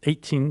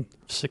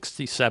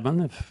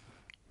 1867, if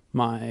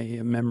my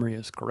memory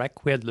is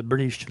correct, we had the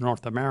British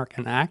North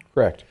American Act.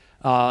 Correct.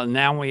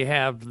 Now we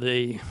have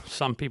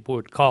some people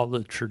would call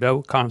the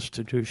Trudeau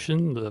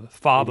Constitution, the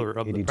father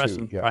of the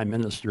present Prime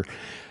Minister.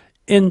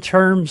 In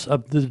terms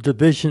of the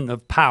division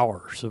of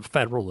powers of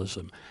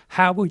federalism,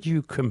 how would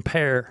you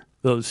compare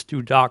those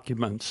two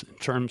documents in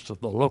terms of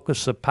the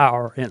locus of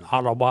power in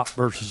Ottawa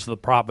versus the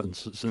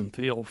provinces? And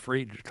feel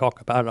free to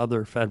talk about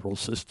other federal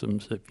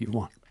systems if you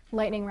want.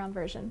 Lightning round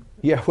version.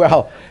 Yeah,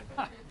 well,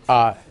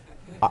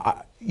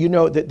 you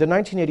know, the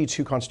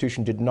 1982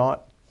 Constitution did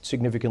not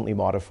significantly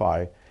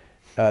modify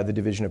the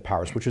division of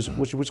powers, which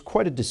was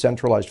quite a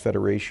decentralized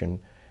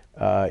federation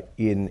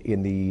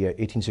in the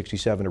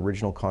 1867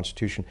 original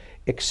Constitution,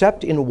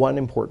 except in one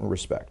important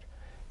respect.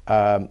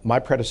 My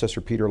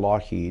predecessor, Peter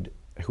Lougheed,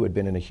 who had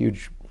been in a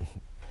huge,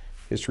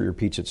 history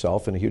repeats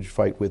itself, in a huge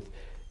fight with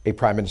a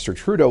Prime Minister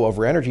Trudeau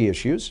over energy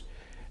issues,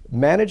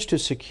 managed to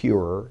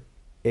secure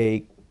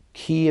a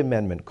key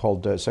amendment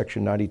called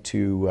Section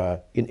 92,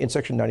 in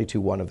Section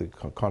 92.1 of the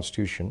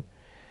Constitution,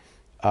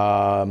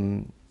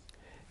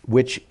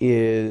 which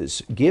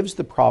gives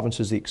the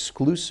provinces the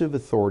exclusive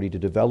authority to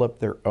develop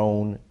their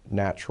own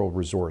natural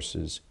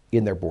resources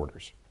in their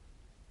borders.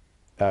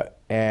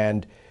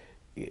 And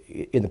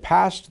in the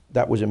past,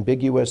 that was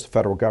ambiguous. The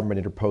federal government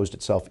interposed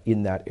itself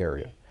in that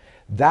area.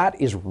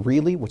 That is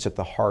really what's at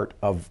the heart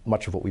of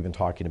much of what we've been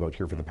talking about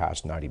here for the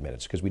past 90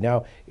 minutes, because we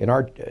now, in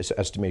our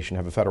estimation,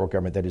 have a federal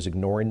government that is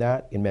ignoring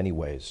that in many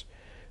ways.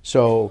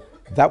 So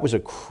that was a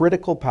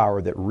critical power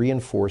that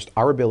reinforced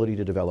our ability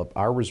to develop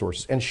our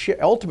resources. And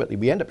ultimately,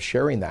 we end up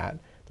sharing that,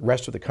 the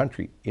rest of the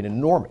country, in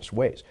enormous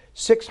ways.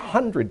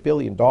 $600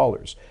 billion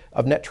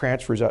of net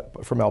transfers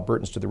from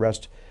Albertans to the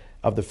rest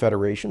of the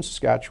Federation.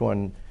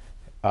 Saskatchewan,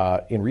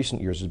 in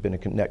recent years, has been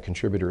a net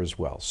contributor as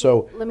well.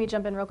 So let me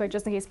jump in real quick,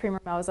 just in case Premier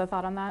Moe has a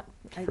thought on that.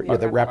 yeah,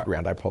 that wrapped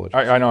around. I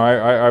apologize. I know.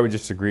 I would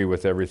just agree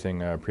with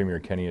everything Premier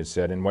Kenney has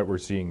said, and what we're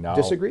seeing now.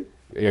 Disagree?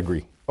 I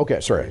agree. Okay,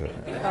 sorry.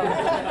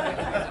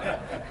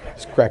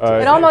 It's correct.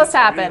 It almost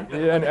happened.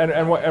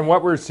 And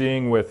what we're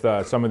seeing with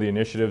some of the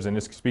initiatives, and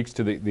this speaks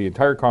to the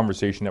entire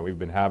conversation that we've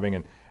been having,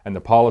 and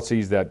the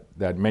policies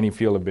that many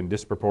feel have been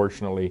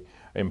disproportionately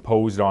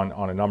imposed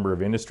on a number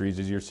of industries,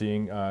 is you're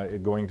seeing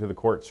it going to the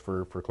courts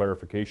for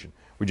clarification.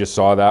 We just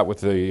saw that with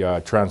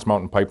the Trans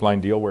Mountain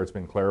Pipeline deal, where it's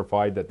been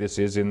clarified that this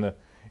is in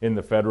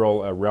the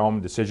federal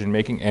realm decision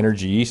making.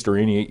 Energy East, or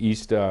any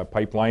East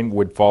pipeline,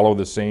 would follow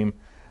the same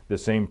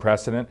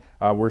precedent.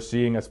 We're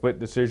seeing a split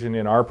decision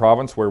in our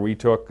province, where we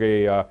took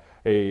a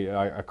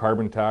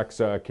carbon tax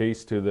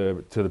case to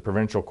the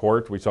provincial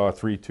court. We saw a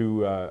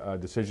 3-2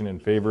 decision in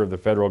favor of the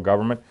federal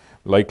government.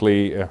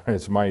 Likely,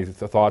 it's my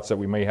thoughts that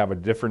we may have a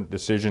different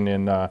decision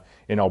in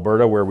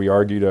Alberta, where we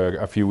argued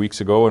a few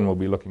weeks ago, and we'll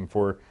be looking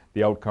for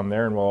the outcome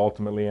there, and we'll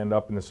ultimately end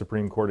up in the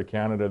Supreme Court of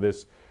Canada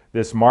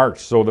this March.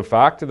 So the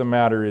fact of the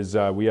matter is,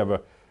 we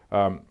have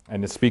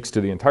and it speaks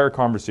to the entire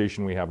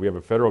conversation we have. We have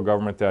a federal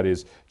government that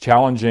is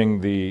challenging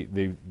the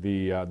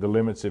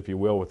limits, if you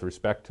will, with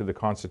respect to the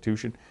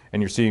Constitution,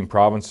 and you're seeing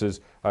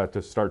provinces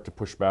to start to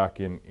push back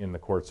in the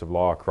courts of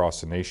law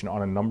across the nation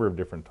on a number of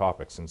different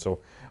topics. And so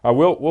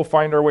we'll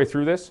find our way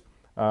through this.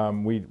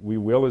 We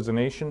will as a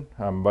nation,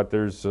 but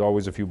there's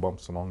always a few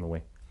bumps along the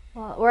way.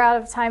 Well, we're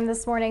out of time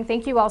this morning.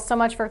 Thank you all so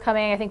much for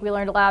coming. I think we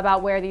learned a lot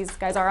about where these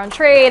guys are on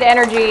trade,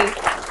 energy,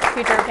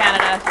 future of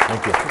Canada.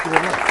 Thank you. Thank you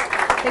very much.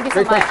 Thank you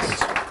so much. Questions.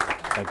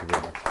 Thank you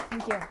very much.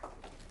 Thank you.